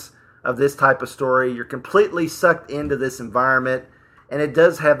slice of this type of story. You're completely sucked into this environment, and it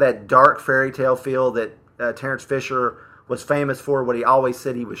does have that dark fairy tale feel that Terrence Fisher was famous for. What he always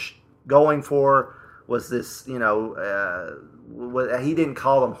said he was going for was this, you know, he didn't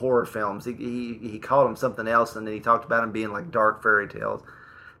call them horror films. He called them something else, and then he talked about them being like dark fairy tales.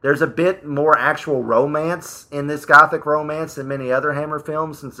 There's a bit more actual romance in this gothic romance than many other Hammer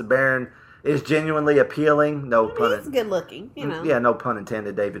films, since the Baron is genuinely appealing. No pun. He's good looking, you know. Yeah, no pun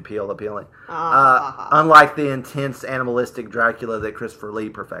intended. David Peel appealing. Unlike the intense animalistic Dracula that Christopher Lee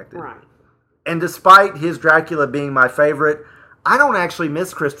perfected. Right. And despite his Dracula being my favorite, I don't actually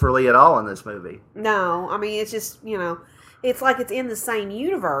miss Christopher Lee at all in this movie. No, I mean, it's just, you know, it's like it's in the same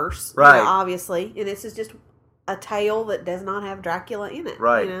universe, right? You know, obviously, and this is just a tale that does not have Dracula in it,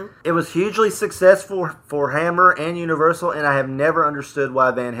 right? You know? It was hugely successful for Hammer and Universal, and I have never understood why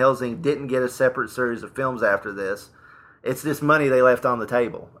Van Helsing didn't get a separate series of films after this. It's this money they left on the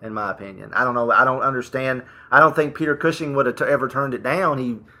table, in my opinion. I don't know. I don't understand. I don't think Peter Cushing would have ever turned it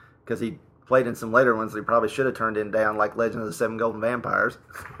down. Because he played in some later ones he probably should have turned it down, like Legend of the Seven Golden Vampires.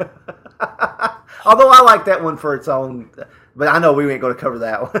 Although I like that one for its own, but I know we ain't going to cover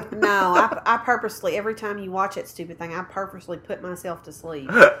that one. No, I purposely, every time you watch that stupid thing, I purposely put myself to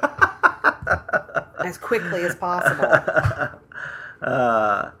sleep as quickly as possible.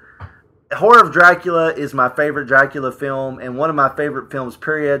 Horror of Dracula is my favorite Dracula film and one of my favorite films,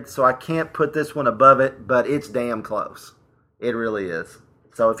 period, so I can't put this one above it, but it's damn close. It really is.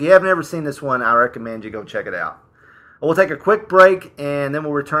 So if you have never seen this one, I recommend you go check it out. We'll take a quick break, and then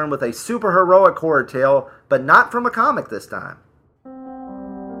we'll return with a super heroic horror tale, but not from a comic this time.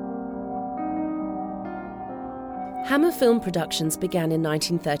 Hammer Film Productions began in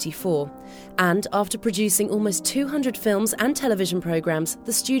 1934, and after producing almost 200 films and television programs,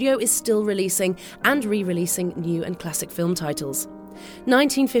 the studio is still releasing and re-releasing new and classic film titles.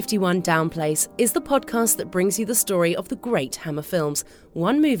 1951 Downplace is the podcast that brings you the story of the great Hammer films,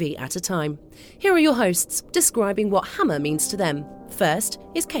 one movie at a time. Here are your hosts, describing what Hammer means to them. First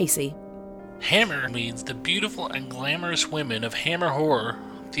is Casey. Hammer means the beautiful and glamorous women of Hammer horror,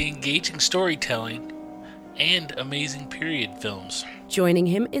 the engaging storytelling, and amazing period films. Joining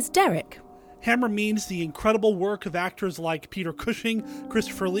him is Derek. Hammer means the incredible work of actors like Peter Cushing,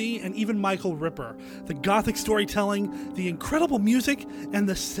 Christopher Lee, and even Michael Ripper. The gothic storytelling, the incredible music, and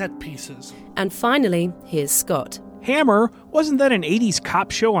the set pieces. And finally, here's Scott. Hammer? Wasn't that an 80s cop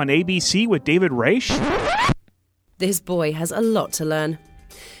show on ABC with David Raish? This boy has a lot to learn.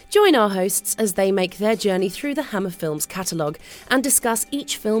 Join our hosts as they make their journey through the Hammer Films catalogue and discuss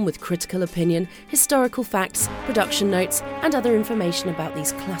each film with critical opinion, historical facts, production notes, and other information about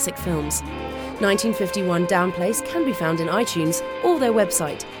these classic films. 1951 Downplace can be found in iTunes or their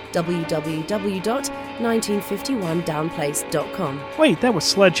website, www.1951downplace.com. Wait, that was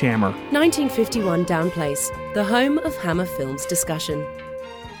Sledgehammer. 1951 Downplace, the home of Hammer Films discussion.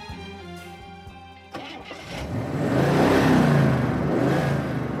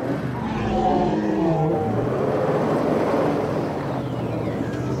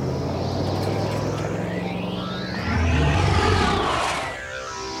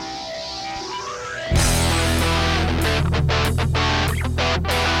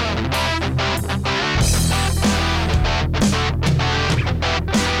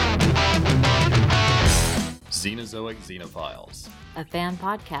 Xenozoic Xenophiles, a fan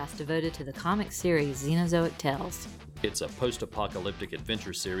podcast devoted to the comic series Xenozoic Tales. It's a post-apocalyptic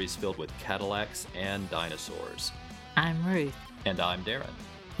adventure series filled with Cadillacs and dinosaurs. I'm Ruth. And I'm Darren.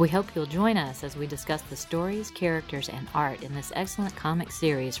 We hope you'll join us as we discuss the stories, characters, and art in this excellent comic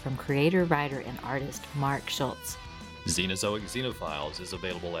series from creator, writer, and artist Mark Schultz. Xenozoic Xenophiles is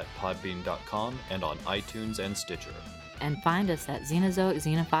available at podbean.com and on iTunes and Stitcher. And find us at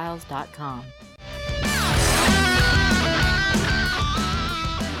xenozoicxenophiles.com.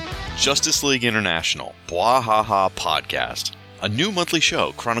 Justice League International, Bwahaha Podcast, a new monthly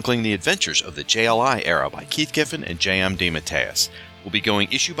show chronicling the adventures of the JLI era by Keith Giffen and J.M. DeMatteis. We'll be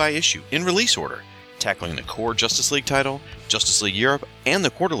going issue by issue in release order, tackling the core Justice League title, Justice League Europe, and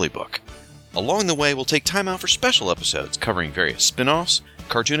the quarterly book. Along the way, we'll take time out for special episodes covering various spin-offs,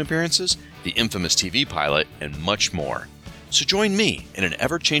 cartoon appearances, the infamous TV pilot, and much more. So join me in an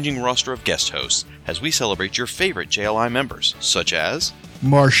ever-changing roster of guest hosts as we celebrate your favorite JLI members, such as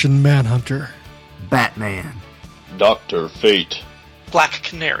Martian Manhunter, Batman, Dr. Fate, Black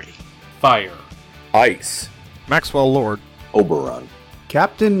Canary, Fire, Ice, Maxwell Lord, Oberon,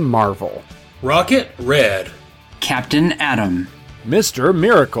 Captain Marvel, Rocket Red, Captain Atom, Mr.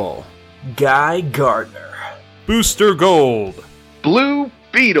 Miracle, Guy Gardner, Booster Gold, Blue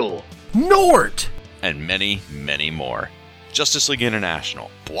Beetle, Nort, and many, many more. Justice League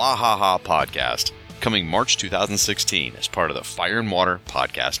International, Bwahaha Podcast, coming March 2016 as part of the Fire and Water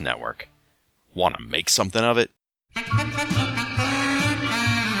Podcast Network. Want to make something of it? I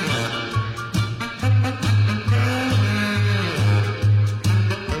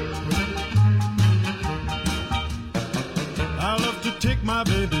love to take my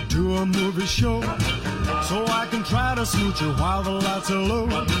baby to a movie show, so I can try to smooch her while the lights are low.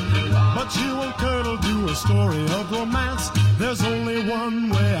 But she won't curdle to a story of romance. There's only one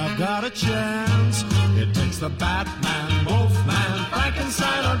way I've got a chance. It takes the Batman, Wolfman,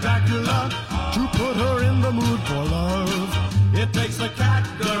 Frankenstein, or Dracula to put her in the mood for love. It takes the cat,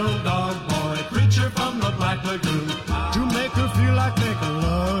 girl, dog, boy, creature from the Black Lagoon to make her feel like making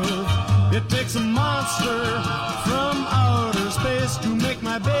love. It takes a monster from outer space to make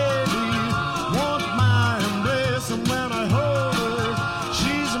my baby want my embrace. And when I hold her,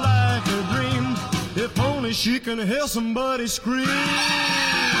 she's like a dream. If only she can hear somebody scream.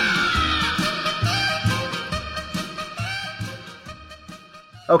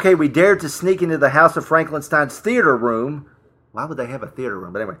 Okay, we dared to sneak into the House of Franklin-Stein's theater room. Why would they have a theater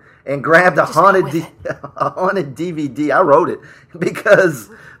room? But anyway, and grabbed a haunted DVD. I wrote it because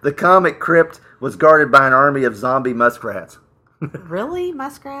the comic crypt was guarded by an army of zombie muskrats. Really?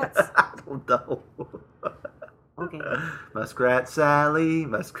 Muskrats? I don't know. Okay. Muskrat Sally,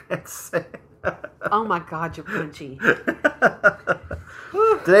 Muskrat Sally. Oh my God, you're punchy.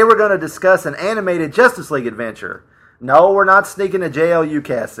 Today we're going to discuss an animated Justice League adventure. No, we're not sneaking a JLU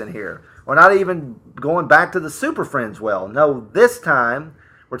cast in here. We're not even going back to the Super Friends well. No, this time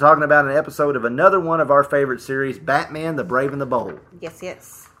we're talking about an episode of another one of our favorite series, Batman, the Brave and the Bold.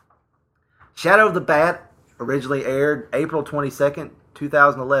 Yes. Shadow of the Bat originally aired April 22nd,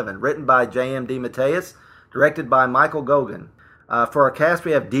 2011. Written by J.M. DeMatteis, directed by Michael Goguen. For our cast,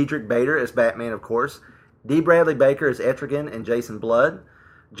 we have Diedrich Bader as Batman, of course. D. Bradley Baker as Etrigan and Jason Blood.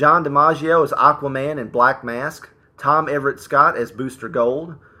 John DiMaggio as Aquaman and Black Mask. Tom Everett Scott as Booster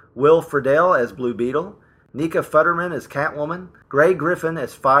Gold. Will Friedle as Blue Beetle. Nika Futterman as Catwoman. Gray Griffin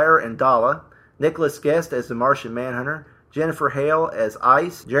as Fire and Dala. Nicholas Guest as the Martian Manhunter. Jennifer Hale as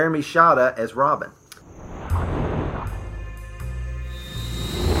Ice. Jeremy Shada as Robin.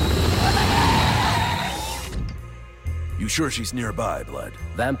 You sure she's nearby, Blood?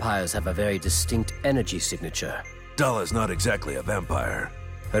 Vampires have a very distinct energy signature. Dala's not exactly a vampire.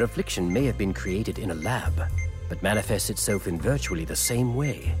 Her affliction may have been created in a lab, but manifests itself in virtually the same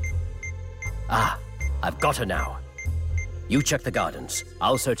way. Ah, I've got her now. You check the gardens.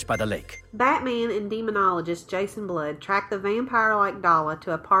 I'll search by the lake. Batman and demonologist Jason Blood track the vampire-like Dala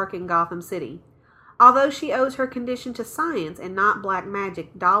to a park in Gotham City. Although she owes her condition to science and not black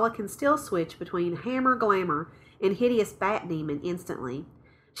magic, Dala can still switch between hammer glamour and hideous bat demon instantly.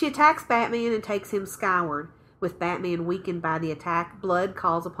 She attacks Batman and takes him skyward. With Batman weakened by the attack, Blood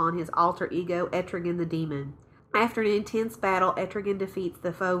calls upon his alter ego, Etrigan the Demon. After an intense battle, Etrigan defeats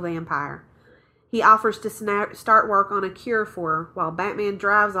the faux vampire. He offers to start work on a cure for her, while Batman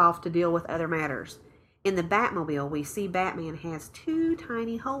drives off to deal with other matters. In the Batmobile, we see Batman has 2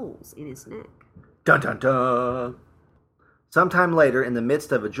 tiny holes in his neck. Dun dun dun! Sometime later, in the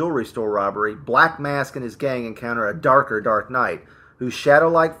midst of a jewelry store robbery, Black Mask and his gang encounter a darker Dark Knight, whose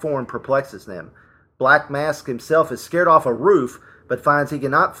shadow-like form perplexes them. Black Mask himself is scared off a roof, but finds he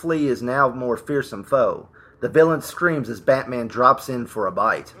cannot flee his now more fearsome foe. The villain screams as Batman drops in for a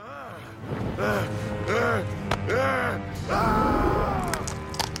bite.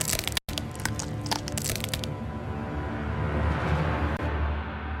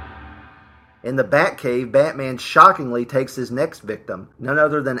 In the Batcave, Batman shockingly takes his next victim, none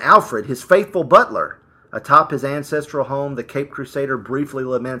other than Alfred, his faithful butler. Atop his ancestral home, the Caped Crusader briefly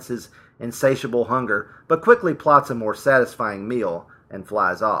laments his insatiable hunger, but quickly plots a more satisfying meal and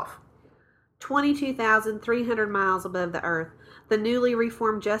flies off. 22,300 miles above the Earth, the newly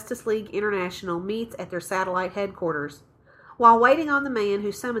reformed Justice League International meets at their satellite headquarters. While waiting on the man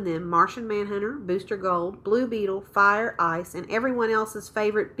who summoned them, Martian Manhunter, Booster Gold, Blue Beetle, Fire, Ice, and everyone else's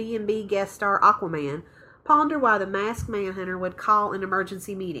favorite B&B guest star Aquaman ponder why the masked Manhunter would call an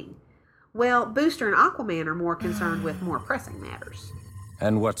emergency meeting. Well, Booster and Aquaman are more concerned with more pressing matters.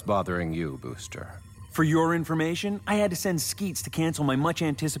 And what's bothering you, Booster? For your information, I had to send Skeets to cancel my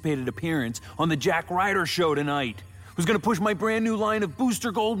much-anticipated appearance on the Jack Ryder show tonight. Who's gonna push my brand new line of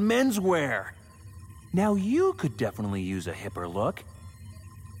Booster Gold menswear. Now you could definitely use a hipper look.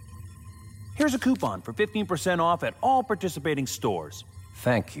 Here's a coupon for 15% off at all participating stores.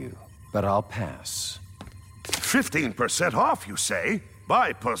 Thank you, but I'll pass. 15% off, you say?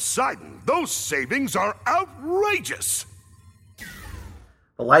 By Poseidon, those savings are outrageous!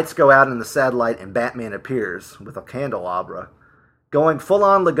 The lights go out in the satellite and Batman appears with a candelabra. Going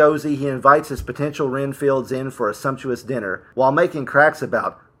full-on Lugosi, he invites his potential Renfields in for a sumptuous dinner while making cracks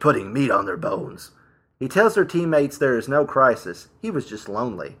about putting meat on their bones. He tells their teammates there is no crisis, he was just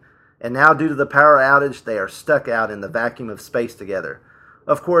lonely. And now, due to the power outage, they are stuck out in the vacuum of space together.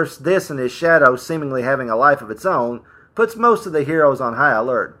 Of course, this and his shadow seemingly having a life of its own puts most of the heroes on high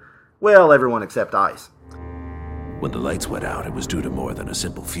alert. Well, everyone except Ice. When the lights went out, it was due to more than a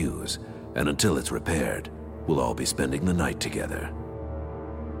simple fuse. And until it's repaired, we'll all be spending the night together.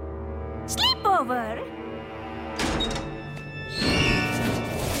 Sleepover!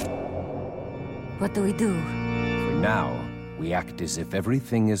 What do we do? For now, we act as if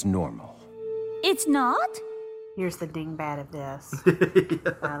everything is normal. It's not? Here's the dingbat of this,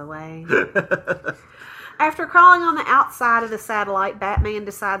 by the way. After crawling on the outside of the satellite, Batman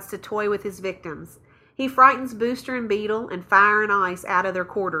decides to toy with his victims. He frightens Booster and Beetle and Fire and Ice out of their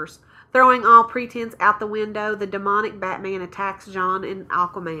quarters. Throwing all pretense out the window, the demonic Batman attacks John and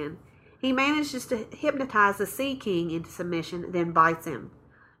Aquaman. He manages to hypnotize the Sea King into submission, then bites him.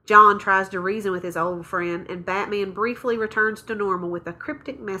 John tries to reason with his old friend, and Batman briefly returns to normal with a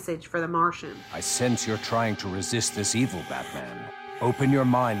cryptic message for the Martian. I sense you're trying to resist this evil, Batman. Open your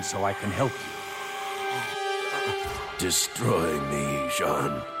mind so I can help you. Destroy me,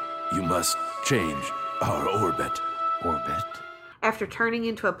 Jean. You must change our orbit. Orbit? After turning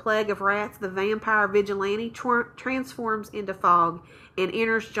into a plague of rats, the vampire vigilante transforms into fog and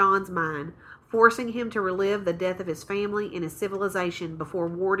enters John's mind. forcing him to relive the death of his family and his civilization before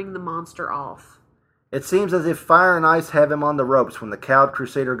warding the monster off. It seems as if Fire and Ice have him on the ropes when the cowed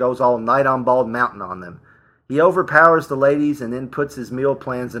crusader goes all Night on Bald Mountain on them. He overpowers the ladies and then puts his meal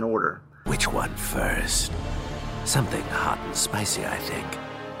plans in order. Which one first? Something hot and spicy, I think.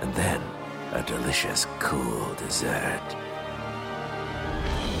 And then a delicious, cool dessert.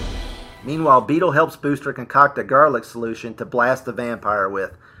 Meanwhile, Beetle helps Booster concoct a garlic solution to blast the vampire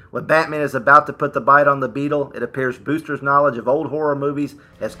with. When Batman is about to put the bite on the Beetle, it appears Booster's knowledge of old horror movies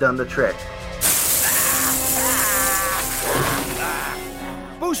has done the trick.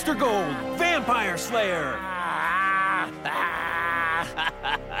 Booster Gold, Vampire Slayer!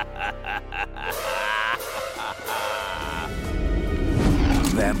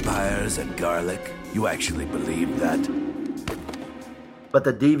 Vampires and garlic? You actually believe that? But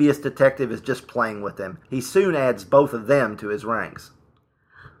the devious detective is just playing with him. He soon adds both of them to his ranks.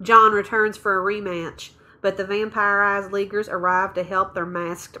 John returns for a rematch, but the vampirized Leaguers arrive to help their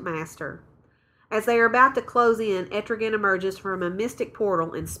masked master. As they are about to close in, Etrigan emerges from a mystic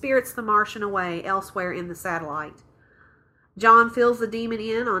portal and spirits the Martian away elsewhere in the satellite. John fills the demon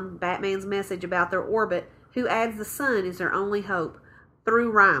in on Batman's message about their orbit, who adds the sun is their only hope,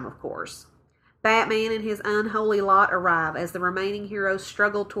 through rhyme, of course. Batman and his unholy lot arrive as the remaining heroes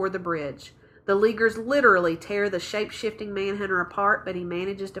struggle toward the bridge. The Leaguers literally tear the shape-shifting Manhunter apart, but he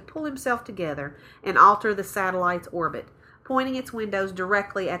manages to pull himself together and alter the satellite's orbit, pointing its windows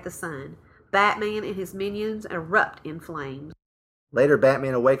directly at the sun. Batman and his minions erupt in flames. Later,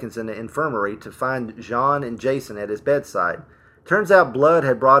 Batman awakens in the infirmary to find Jean and Jason at his bedside. Turns out blood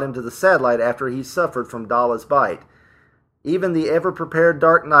had brought him to the satellite after he suffered from Dala's bite. Even the ever-prepared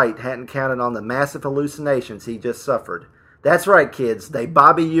Dark Knight hadn't counted on the massive hallucinations he just suffered. That's right, kids. They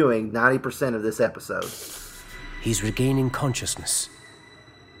Bobby Ewing 90% of this episode. He's regaining consciousness.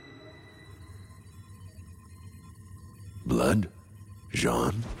 Blood?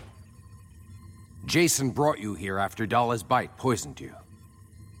 Jean? Jason brought you here after Dala's bite poisoned you.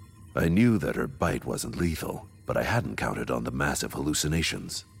 I knew that her bite wasn't lethal, but I hadn't counted on the massive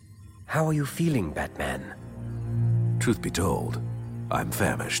hallucinations. How are you feeling, Batman? Truth be told, I'm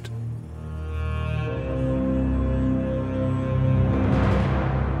famished.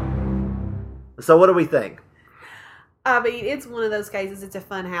 So what do we think? I mean, it's one of those cases, it's a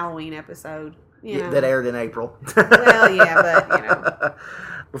fun Halloween episode. You know. That aired in April. Well, yeah, but, you know.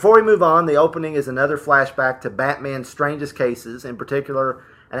 Before we move on, the opening is another flashback to Batman's strangest cases, in particular,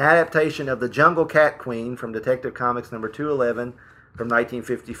 an adaptation of The Jungle Cat Queen from Detective Comics number 211 from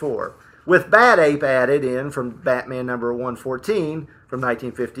 1954, with Bat Ape added in from Batman number 114 from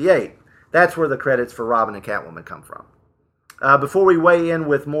 1958. That's where the credits for Robin and Catwoman come from. Before we weigh in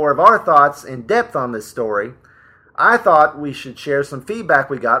with more of our thoughts in depth on this story, I thought we should share some feedback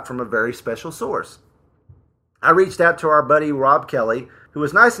we got from a very special source. I reached out to our buddy Rob Kelly, who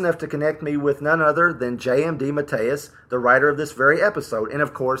was nice enough to connect me with none other than J.M. DeMatteis, the writer of this very episode, and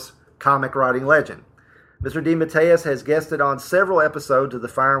of course, comic writing legend. Mr. DeMatteis has guested on several episodes of the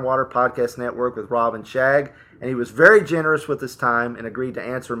Fire and Water Podcast Network with Rob and Shag, and he was very generous with his time and agreed to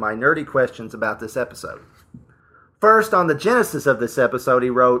answer my nerdy questions about this episode. First, on the genesis of this episode,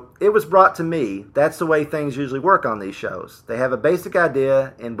 he wrote, "It was brought to me. That's the way things usually work on these shows. They have a basic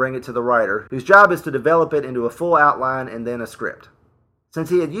idea and bring it to the writer, whose job is to develop it into a full outline and then a script.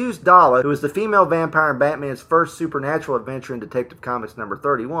 Since he had used Dala, who was the female vampire in Batman's first supernatural adventure in Detective Comics number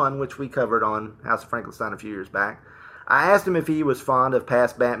 31, which we covered on House of Franklin-Stein a few years back, I asked him if he was fond of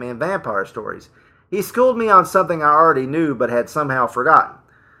past Batman vampire stories. He schooled me on something I already knew but had somehow forgotten.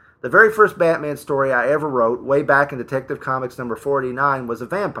 The very first Batman story I ever wrote, way back in Detective Comics number 49, was a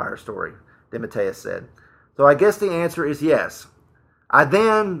vampire story," DeMatteis said. "So I guess the answer is yes. I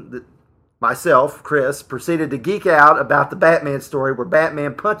then, myself, Chris, proceeded to geek out about the Batman story where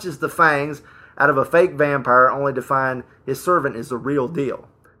Batman punches the fangs out of a fake vampire only to find his servant is the real deal."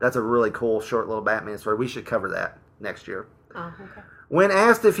 That's a really cool, short little Batman story. We should cover that next year. Oh, okay. When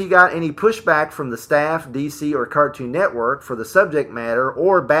asked if he got any pushback from the staff, DC, or Cartoon Network for the subject matter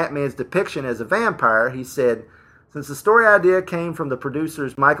or Batman's depiction as a vampire, he said, "Since the story idea came from the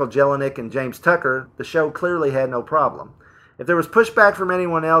producers Michael Jelenic and James Tucker, the show clearly had no problem. If there was pushback from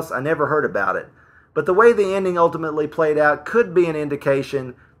anyone else, I never heard about it. But the way the ending ultimately played out could be an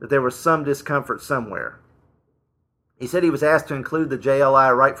indication that there was some discomfort somewhere." He said he was asked to include the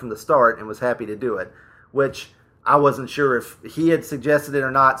JLI right from the start and was happy to do it, which I wasn't sure if he had suggested it or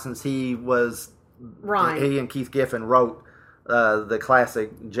not, since he and Keith Giffen wrote the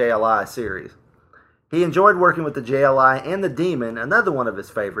classic JLI series. He enjoyed working with the JLI and the Demon, another one of his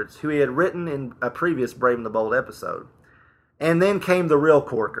favorites, who he had written in a previous Brave and the Bold episode. And then came the real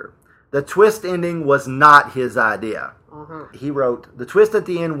corker. The twist ending was not his idea. He wrote, "The twist at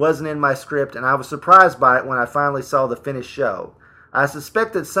the end wasn't in my script, and I was surprised by it when I finally saw the finished show. I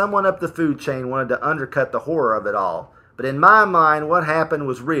suspect that someone up the food chain wanted to undercut the horror of it all. But in my mind, what happened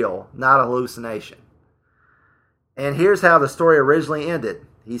was real, not a hallucination." And here's how the story originally ended.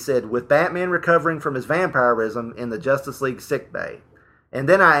 He said, "With Batman recovering from his vampirism in the Justice League sickbay. And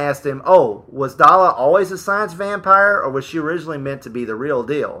then I asked him, oh, was Dala always a science vampire, or was she originally meant to be the real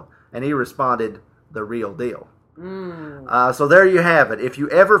deal? And he responded, the real deal." So there you have it. If you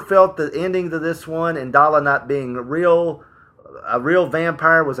ever felt the ending to this one and Dala not being a real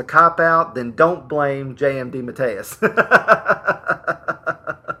vampire was a cop-out, then don't blame J.M. DeMatteis.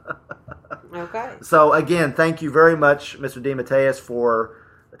 Okay. So again, thank you very much, Mr. DeMatteis, for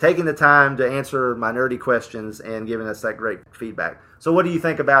taking the time to answer my nerdy questions and giving us that great feedback. So what do you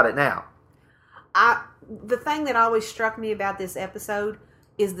think about it now? The thing that always struck me about this episode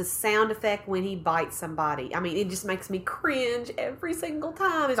is the sound effect when he bites somebody. I mean, it just makes me cringe every single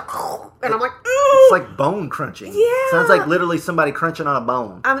time. It's like, oh, and I'm like, ooh. It's like bone crunching. Yeah. Sounds like literally somebody crunching on a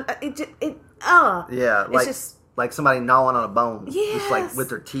bone. Yeah, like, it's just like somebody gnawing on a bone. Yes. Just like with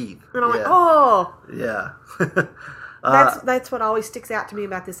their teeth. And I'm like, oh. Yeah. That's what always sticks out to me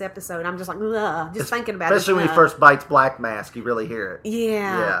about this episode. I'm just like, ugh, just thinking about it. Especially when he first bites Black Mask, you really hear it.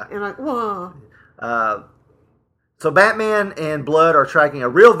 Yeah. And I'm like, whoa. So Batman and Blood are tracking a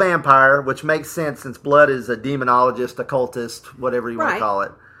real vampire, which makes sense since Blood is a demonologist, occultist, whatever you want to call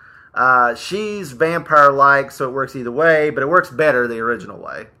it. She's vampire-like, so it works either way, but it works better the original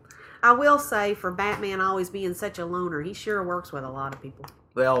way. I will say, for Batman always being such a loner, he sure works with a lot of people.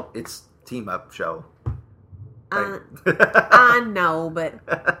 Well, it's team-up show. I know, but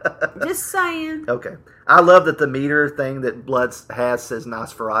just saying. Okay. I love that the meter thing that Blood has says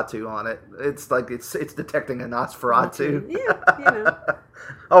Nosferatu on it. It's like it's detecting a Nosferatu. Yeah, you know.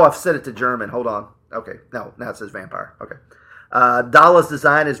 Oh, I've set it to German. Hold on. Okay. No, now it says vampire. Okay. Dala's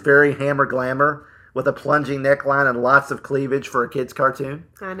design is very Hammer glamour with a plunging neckline and lots of cleavage for a kid's cartoon.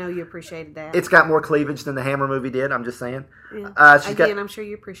 I know you appreciated that. It's got more cleavage than the Hammer movie did, I'm just saying. Yeah. I'm sure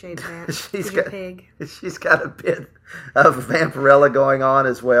you appreciated that. She's got a bit of vampirella going on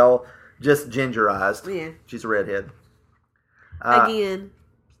as well, just gingerized. Yeah. She's a redhead. Again,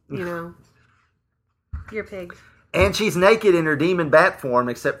 you're a pig. And she's naked in her demon bat form,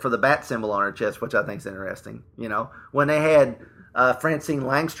 except for the bat symbol on her chest, which I think is interesting. When they had Francine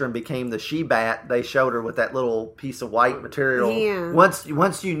Langstrom became the she-bat, they showed her with that little piece of white material. Yeah.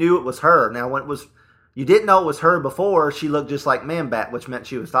 Once you knew it was her. Now, when you didn't know it was her before, she looked just like Man-Bat, which meant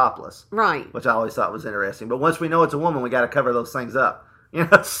she was topless. Right. Which I always thought was interesting. But once we know it's a woman, we got to cover those things up.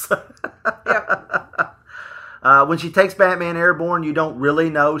 When she takes Batman airborne, you don't really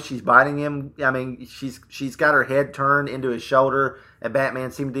know she's biting him. I mean, she's got her head turned into his shoulder, and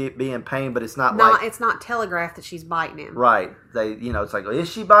Batman seemed to be in pain, but it's not telegraphed that she's biting him. Right. It's like, is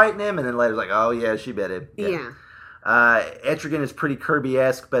she biting him? And then later it's like, oh yeah, she bit him. Yeah. Etrigan is pretty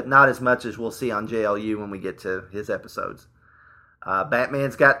Kirby-esque, but not as much as we'll see on JLU when we get to his episodes.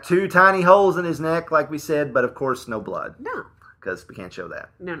 Batman's got 2 tiny holes in his neck, like we said, but of course no blood. No. Because we can't show that.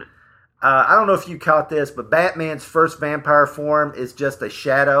 No. I don't know if you caught this, but Batman's first vampire form is just a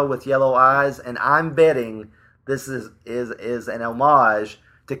shadow with yellow eyes, and I'm betting this is an homage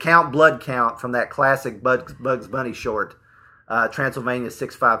to Count Blood Count from that classic Bugs Bunny short, Transylvania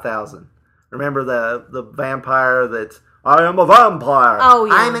 65000. Remember the vampire that, I am a vampire. Oh,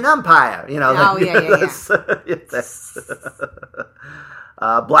 yeah. I'm an umpire.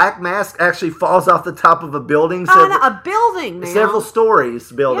 Black Mask actually falls off the top of a building. A building now. Several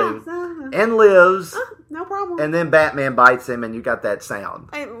stories building. Yeah, and lives. No problem. And then Batman bites him and you got that sound.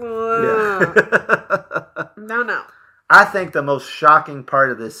 No. I think the most shocking part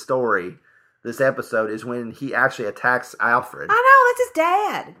of this story, this episode, is when he actually attacks Alfred. I know, that's his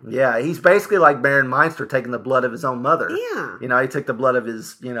dad. Yeah, he's basically like Baron Meinster taking the blood of his own mother. Yeah. He took the blood of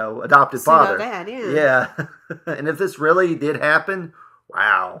his, adopted father. Dad, yeah. Yeah. And if this really did happen,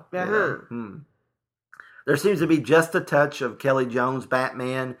 wow. There seems to be just a touch of Kelly Jones'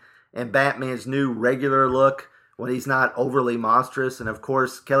 Batman and Batman's new regular look when he's not overly monstrous. And of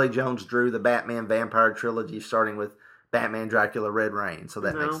course, Kelly Jones drew the Batman Vampire trilogy starting with Batman, Dracula, Red Rain. So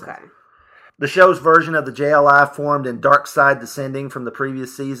that makes sense. The show's version of the JLI formed in Darkseid Descending from the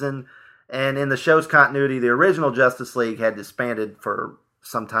previous season. And in the show's continuity, the original Justice League had disbanded for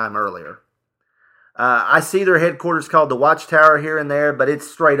some time earlier. I see their headquarters called the Watchtower here and there, but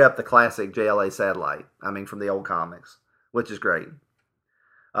it's straight up the classic JLA satellite. I mean, from the old comics, which is great.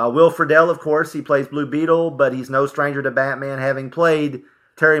 Will Friedle, of course, he plays Blue Beetle, but he's no stranger to Batman, having played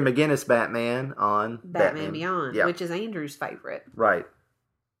Terry McGinnis Batman on Batman Beyond, yeah. which is Andrew's favorite. Right.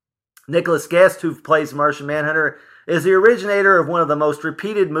 Nicholas Guest, who plays Martian Manhunter, is the originator of one of the most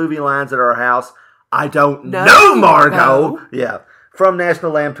repeated movie lines at our house. I don't know, Margot. No. Yeah, from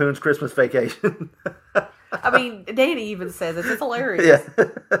National Lampoon's Christmas Vacation. I mean, Danny even says it. It's hilarious.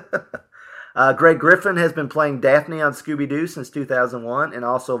 Yeah. Greg Griffin has been playing Daphne on Scooby-Doo since 2001 and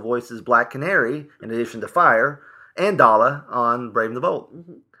also voices Black Canary, in addition to Fire, and Dala on Brave and the Bold.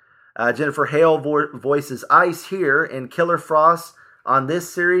 Mm-hmm. Jennifer Hale voices Ice here and Killer Frost on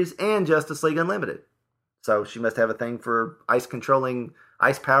this series and Justice League Unlimited. So she must have a thing for ice-controlling,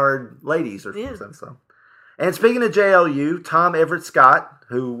 ice-powered ladies or something. So. And speaking of JLU, Tom Everett Scott,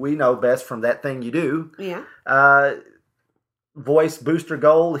 who we know best from That Thing You Do, voiced Booster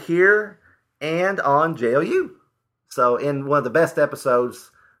Gold here and on JLU. So in one of the best episodes,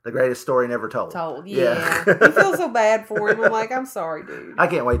 The Greatest Story Never Told. Yeah. You feel so bad for him. I'm like, I'm sorry, dude. I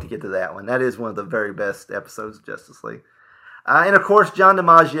can't wait to get to that one. That is one of the very best episodes of Justice League. And of course, John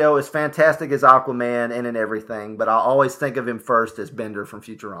DiMaggio is fantastic as Aquaman and in everything, but I'll always think of him first as Bender from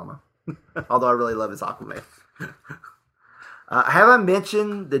Futurama. Although I really love his Aquaman. Have I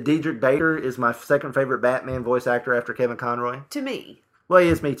mentioned that Diedrich Bader is my second favorite Batman voice actor after Kevin Conroy? To me. Well, he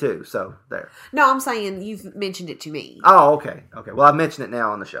is me too, so there. No, I'm saying you've mentioned it to me. Oh, okay. Okay. Well, I mentioned it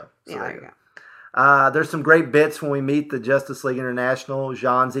now on the show. So there you go. There's some great bits when we meet the Justice League International.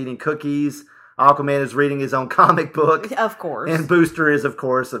 Jean's eating cookies. Aquaman is reading his own comic book. Of course. And Booster is, of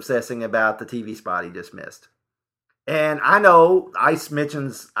course, obsessing about the TV spot he just missed. And I know Ice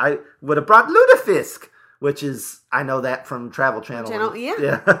mentions I would have brought Ludafisk, which is, I know that from Travel Channel.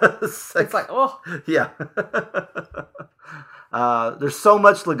 Yeah. It's like, oh. Yeah. There's so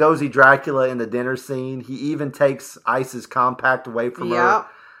much Lugosi Dracula in the dinner scene. He even takes Ice's compact away from her.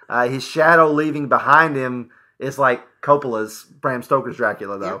 His shadow leaving behind him is like Coppola's Bram Stoker's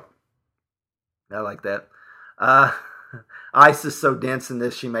Dracula, though. Yep. I like that. Ice is so dense in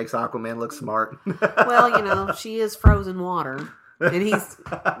this, she makes Aquaman look smart. Well, she is frozen water. And he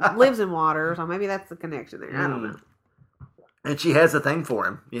lives in water, so maybe that's the connection there. I don't know. And she has a thing for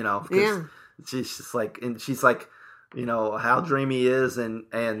him, Yeah. She's just like, and she's like, how dreamy he is,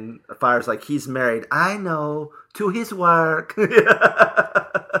 and Fire's like, he's married. I know, to his work.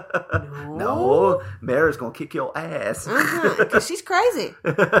 No, Mara's gonna kick your ass. Because she's crazy.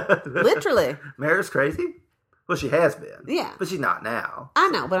 Literally. Mara's crazy? Well, she has been. Yeah. But she's not now. I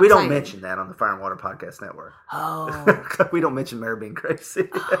know, but we don't mention that on the Fire and Water Podcast Network. Oh. We don't mention Mara being crazy.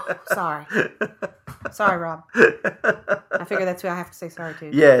 Oh, sorry. Sorry, Rob. I figure that's who I have to say sorry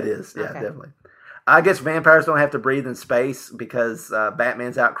to. Yeah, it is. Yeah, Okay. definitely. I guess vampires don't have to breathe in space because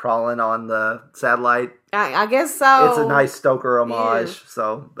Batman's out crawling on the satellite. I guess so. It's a nice Stoker homage,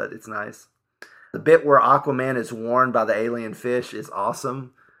 but it's nice. The bit where Aquaman is warned by the alien fish is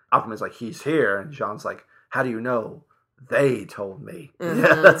awesome. Aquaman's like, he's here. And Jean's like, how do you know? They told me. Mm-hmm.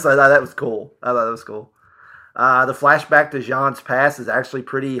 Yeah, that was cool. I thought that was cool. The flashback to Jean's past is actually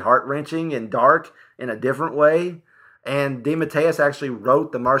pretty heart-wrenching and dark in a different way. And DeMatteis actually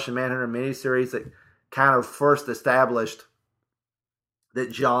wrote the Martian Manhunter miniseries that kind of first established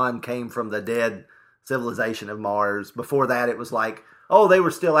that Jean came from the dead civilization of Mars. Before that, it was like, oh, they were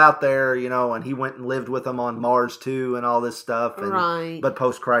still out there, and he went and lived with them on Mars too and all this stuff. And, right. But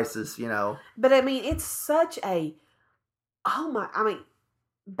post-crisis, But, it's such a...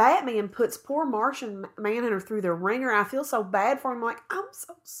 Batman puts poor Martian Manhunter through the ringer. I feel so bad for him. Like, I'm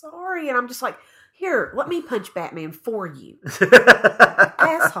so sorry. And I'm just like, here, let me punch Batman for you.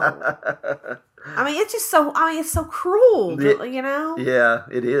 Asshole. It's just so, it's so cruel, Yeah,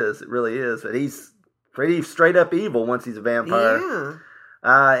 it is. It really is. But he's pretty straight up evil once he's a vampire.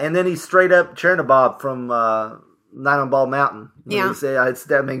 Yeah. And then he's straight up Chernobyl from Night on Bald Mountain. Yeah. It's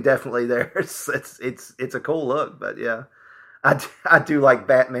definitely there. It's a cool look, but yeah. I do like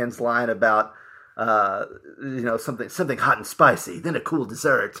Batman's line about something hot and spicy, then a cool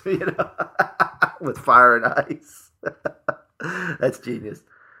dessert, with fire and ice. That's genius.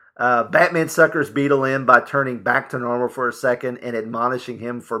 Batman suckers Beetle in by turning back to normal for a second and admonishing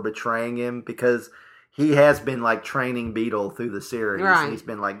him for betraying him, because he has been like training Beetle through the series. Right. And he's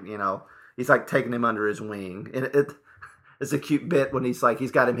been like, he's like taking him under his wing. And it's a cute bit when he's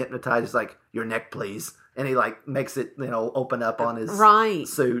got him hypnotized. He's like, your neck, please. And he like makes it, open up on his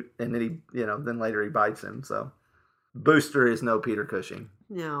suit, and then he, then later he bites him. So Booster is no Peter Cushing.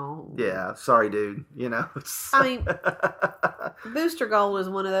 No. Yeah, sorry, dude. Booster Gold is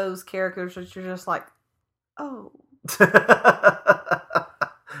one of those characters that you're just like, oh.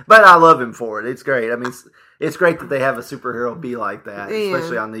 But I love him for it. It's great. It's great that they have a superhero be like that,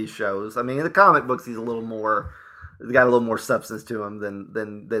 especially on these shows. In the comic books, he's got a little more substance to him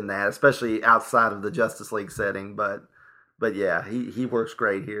than that, especially outside of the Justice League setting. But yeah, he works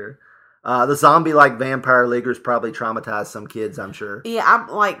great here. The zombie-like vampire leaguers probably traumatized some kids, I'm sure. Yeah,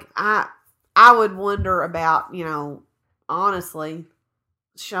 I would wonder about, honestly,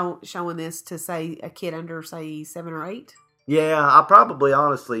 showing this to, say, a kid under, say, 7 or 8. Yeah, I probably,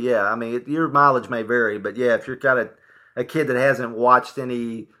 honestly, yeah. I mean, your mileage may vary, but yeah, if you're got a kid that hasn't watched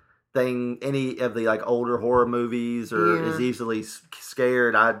any of the like older horror movies or is easily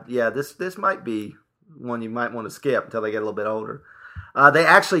scared, this might be one you might want to skip until they get a little bit older. They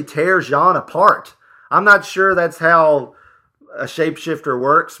actually tear Jean apart. I'm not sure that's how a shapeshifter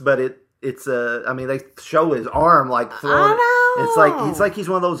works, but it's they show his arm like thrown. It's like he's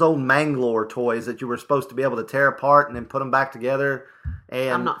one of those old Manglore toys that you were supposed to be able to tear apart and then put them back together. And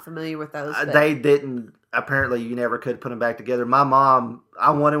I'm not familiar with those. They didn't. Apparently, you never could put them back together. My mom,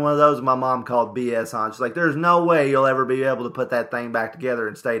 I wanted one of those, and my mom called BS on. She's like, "There's no way you'll ever be able to put that thing back together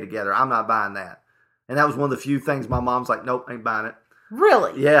and stay together. I'm not buying that." And that was one of the few things my mom's like, "Nope, ain't buying it."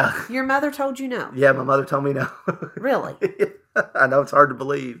 Really? Yeah. Your mother told you no? Yeah, my mother told me no. Really? I know it's hard to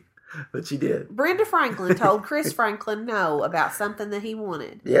believe, but she did. Brenda Franklin told Chris Franklin no about something that he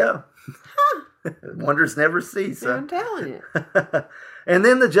wanted. Yeah. Wonders never cease. I'm telling you. And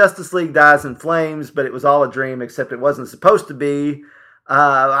then the Justice League dies in flames, but it was all a dream, except it wasn't supposed to be.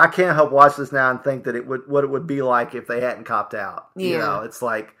 I can't help watch this now and think that what it would be like if they hadn't copped out. Yeah. It's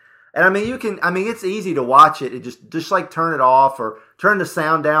like, and it's easy to watch it. It just like turn it off or turn the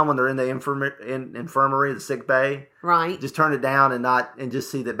sound down when they're in the infirmary, the sick bay. Right. Just turn it down and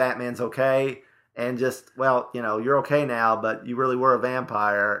just see that Batman's okay. And just, you're okay now, but you really were a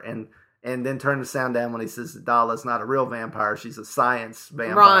vampire. And then turn the sound down when he says Dala's not a real vampire; she's a science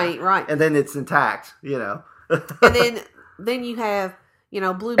vampire. Right. And then it's intact, And then you have,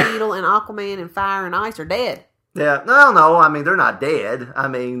 Blue Beetle and Aquaman and Fire and Ice are dead. Yeah, no. I mean, they're not dead. I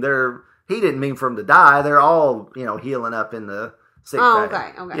mean, he didn't mean for them to die. They're all, healing up in the sick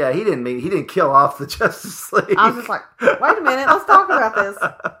bay. Okay. Yeah, he didn't kill off the Justice League. I was just like, wait a minute, let's talk about this.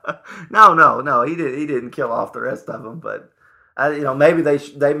 No, he didn't kill off the rest of them, but. Maybe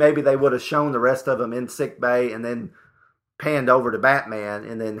they would have shown the rest of them in sick bay and then panned over to Batman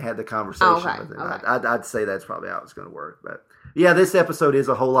and then had the conversation with him. Okay. I'd say that's probably how it's going to work. But yeah, this episode is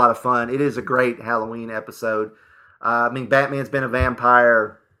a whole lot of fun. It is a great Halloween episode. Batman's been a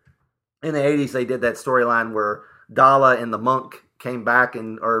vampire. In the 80s, they did that storyline where Dala and the monk came back,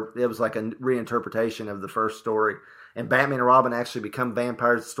 or it was like a reinterpretation of the first story. And Batman and Robin actually become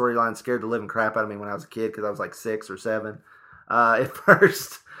vampires. The storyline scared the living crap out of me when I was a kid because I was like 6 or 7. At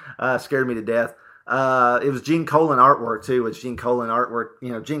first, scared me to death. It was Gene Colan artwork, too. It's Gene Colan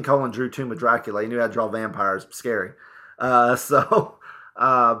artwork. Gene Colan drew Tomb of Dracula. He knew how to draw vampires. Scary. But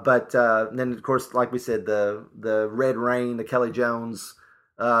then, of course, like we said, the Red Rain, the Kelly Jones,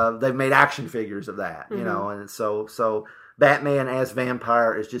 they've made action figures of that, and so Batman as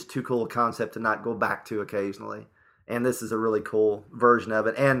vampire is just too cool a concept to not go back to occasionally. And this is a really cool version of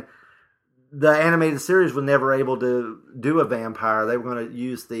it. And the animated series was never able to do a vampire. They were going to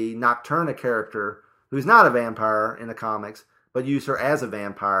use the Nocturna character, who's not a vampire in the comics, but use her as a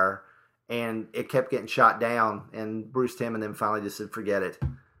vampire. And it kept getting shot down. And Bruce Timm and them finally just said, forget it.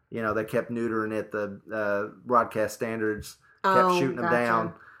 They kept neutering it. The broadcast standards kept shooting them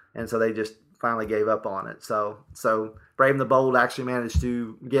down. And so they just finally gave up on it. So Brave and the Bold actually managed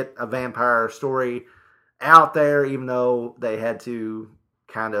to get a vampire story out there, even though they had to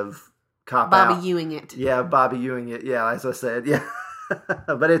kind of cop out. Bobby Ewing it. Yeah, Bobby Ewing it. Yeah, as I said, yeah.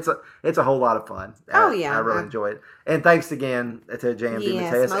 But it's a whole lot of fun. I really enjoy it. And thanks again to JMD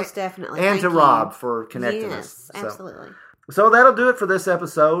Mateus. Most definitely. And Thank to you. Rob for connecting us. Yes, absolutely. So that'll do it for this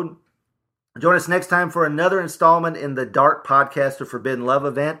episode. Join us next time for another installment in the Dark Podcast of Forbidden Love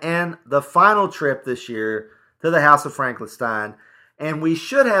event and the final trip this year to the House of Franklin-Stein. And we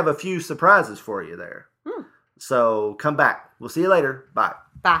should have a few surprises for you there. So come back. We'll see you later. Bye.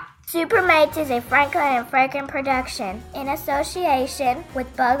 Bye. Supermates is a Franklin and Franklin production in association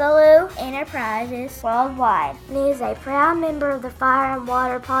with Bugaloo Enterprises Worldwide and is a proud member of the Fire and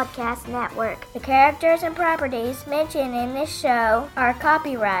Water Podcast Network. The characters and properties mentioned in this show are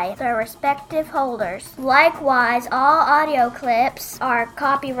copyright their respective holders. Likewise, all audio clips are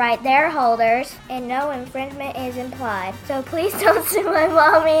copyright their holders and no infringement is implied. So please don't sue my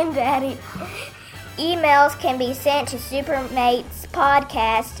mommy and daddy. Emails can be sent to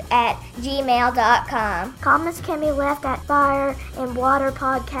supermatespodcast@gmail.com. Comments can be left at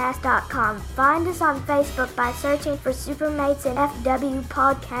fireandwaterpodcast.com. Find us on Facebook by searching for Supermates and FW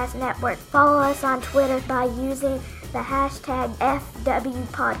Podcast Network. Follow us on Twitter by using the hashtag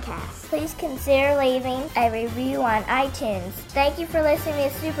FWPodcast. Please consider leaving a review on iTunes. Thank you for listening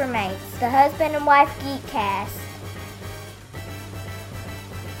to Supermates, the husband and wife Geekcast.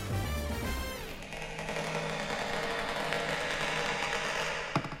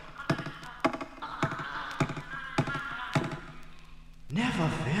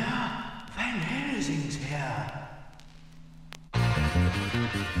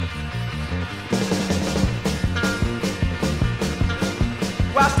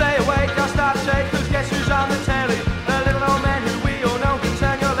 stay awake, don't start to shake, cause guess who's on the telly? The little old man who we all know can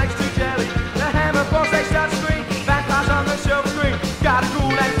turn your legs to jelly. The hammer balls, they start to scream, vampires on the silver screen. Got a cool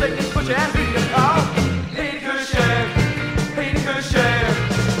and thickness, put your hand through your car. Peter Cushing.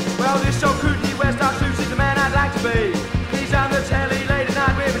 Well, this so crude, he wears dark suits, he's the man I'd like to be. He's on the telly late at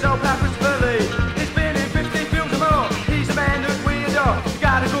night with his old pal Christopher Lee. He's been in 50 films or more, he's the man that we adore.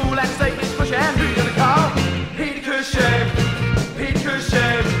 Got a cool and thickness, put your hand through your car. Peter Cushing.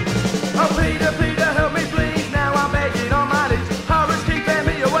 Oh, Peter, help me please, now I'm begging on my knees. Horrors keeping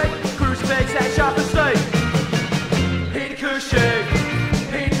me awake, crucifix and sharp and stake. Peter Cushing.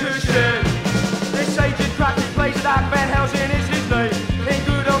 This aged cracky plays a dark Van Helsing is his name. In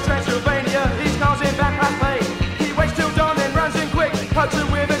good old Transylvania, he's causing vampire pain. He waits till dawn and runs in quick, pokes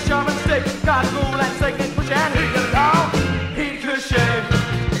him with a sharpened stick. Got a cool and thickness, push your hand in the car. Peter Cushing.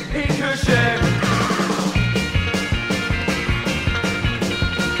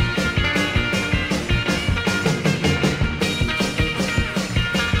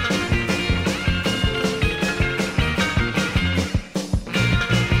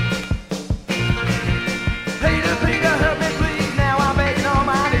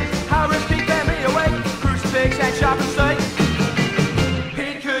 And sharp and straight.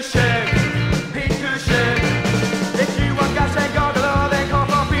 Peter Cushing. If you want guts and God galore, then call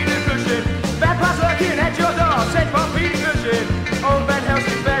for Peter Cushing. Vampires lurking at your door, send for Peter Cushing. Old Van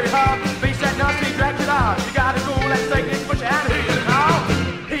Helsing's very hard, beats that nasty Dracula. You gotta go, let's take this, put your hand in the car.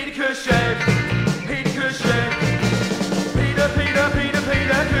 Peter Cushing. Peter Cushing. Peter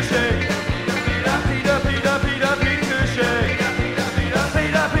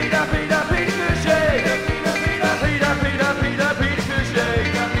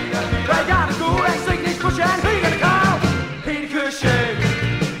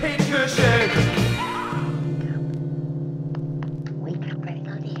Cushing.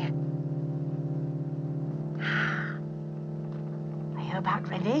 About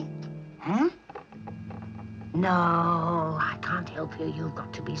ready? Huh? No, I can't help you. You've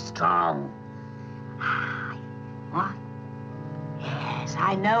got to be strong. What? Yes,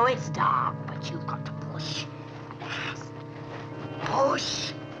 I know it's dark, but you've got to push. Yes.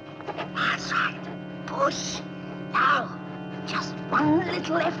 Push. That's right. Push. Now, just one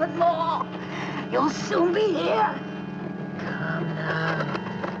little effort more. You'll soon be here. Come now.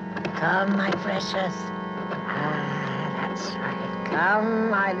 Come, my precious. That's right. Come,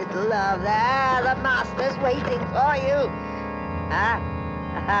 my little love. There, the master's waiting for you.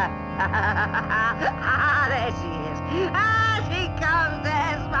 There she is. She comes.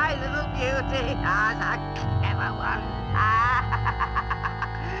 There's my little beauty.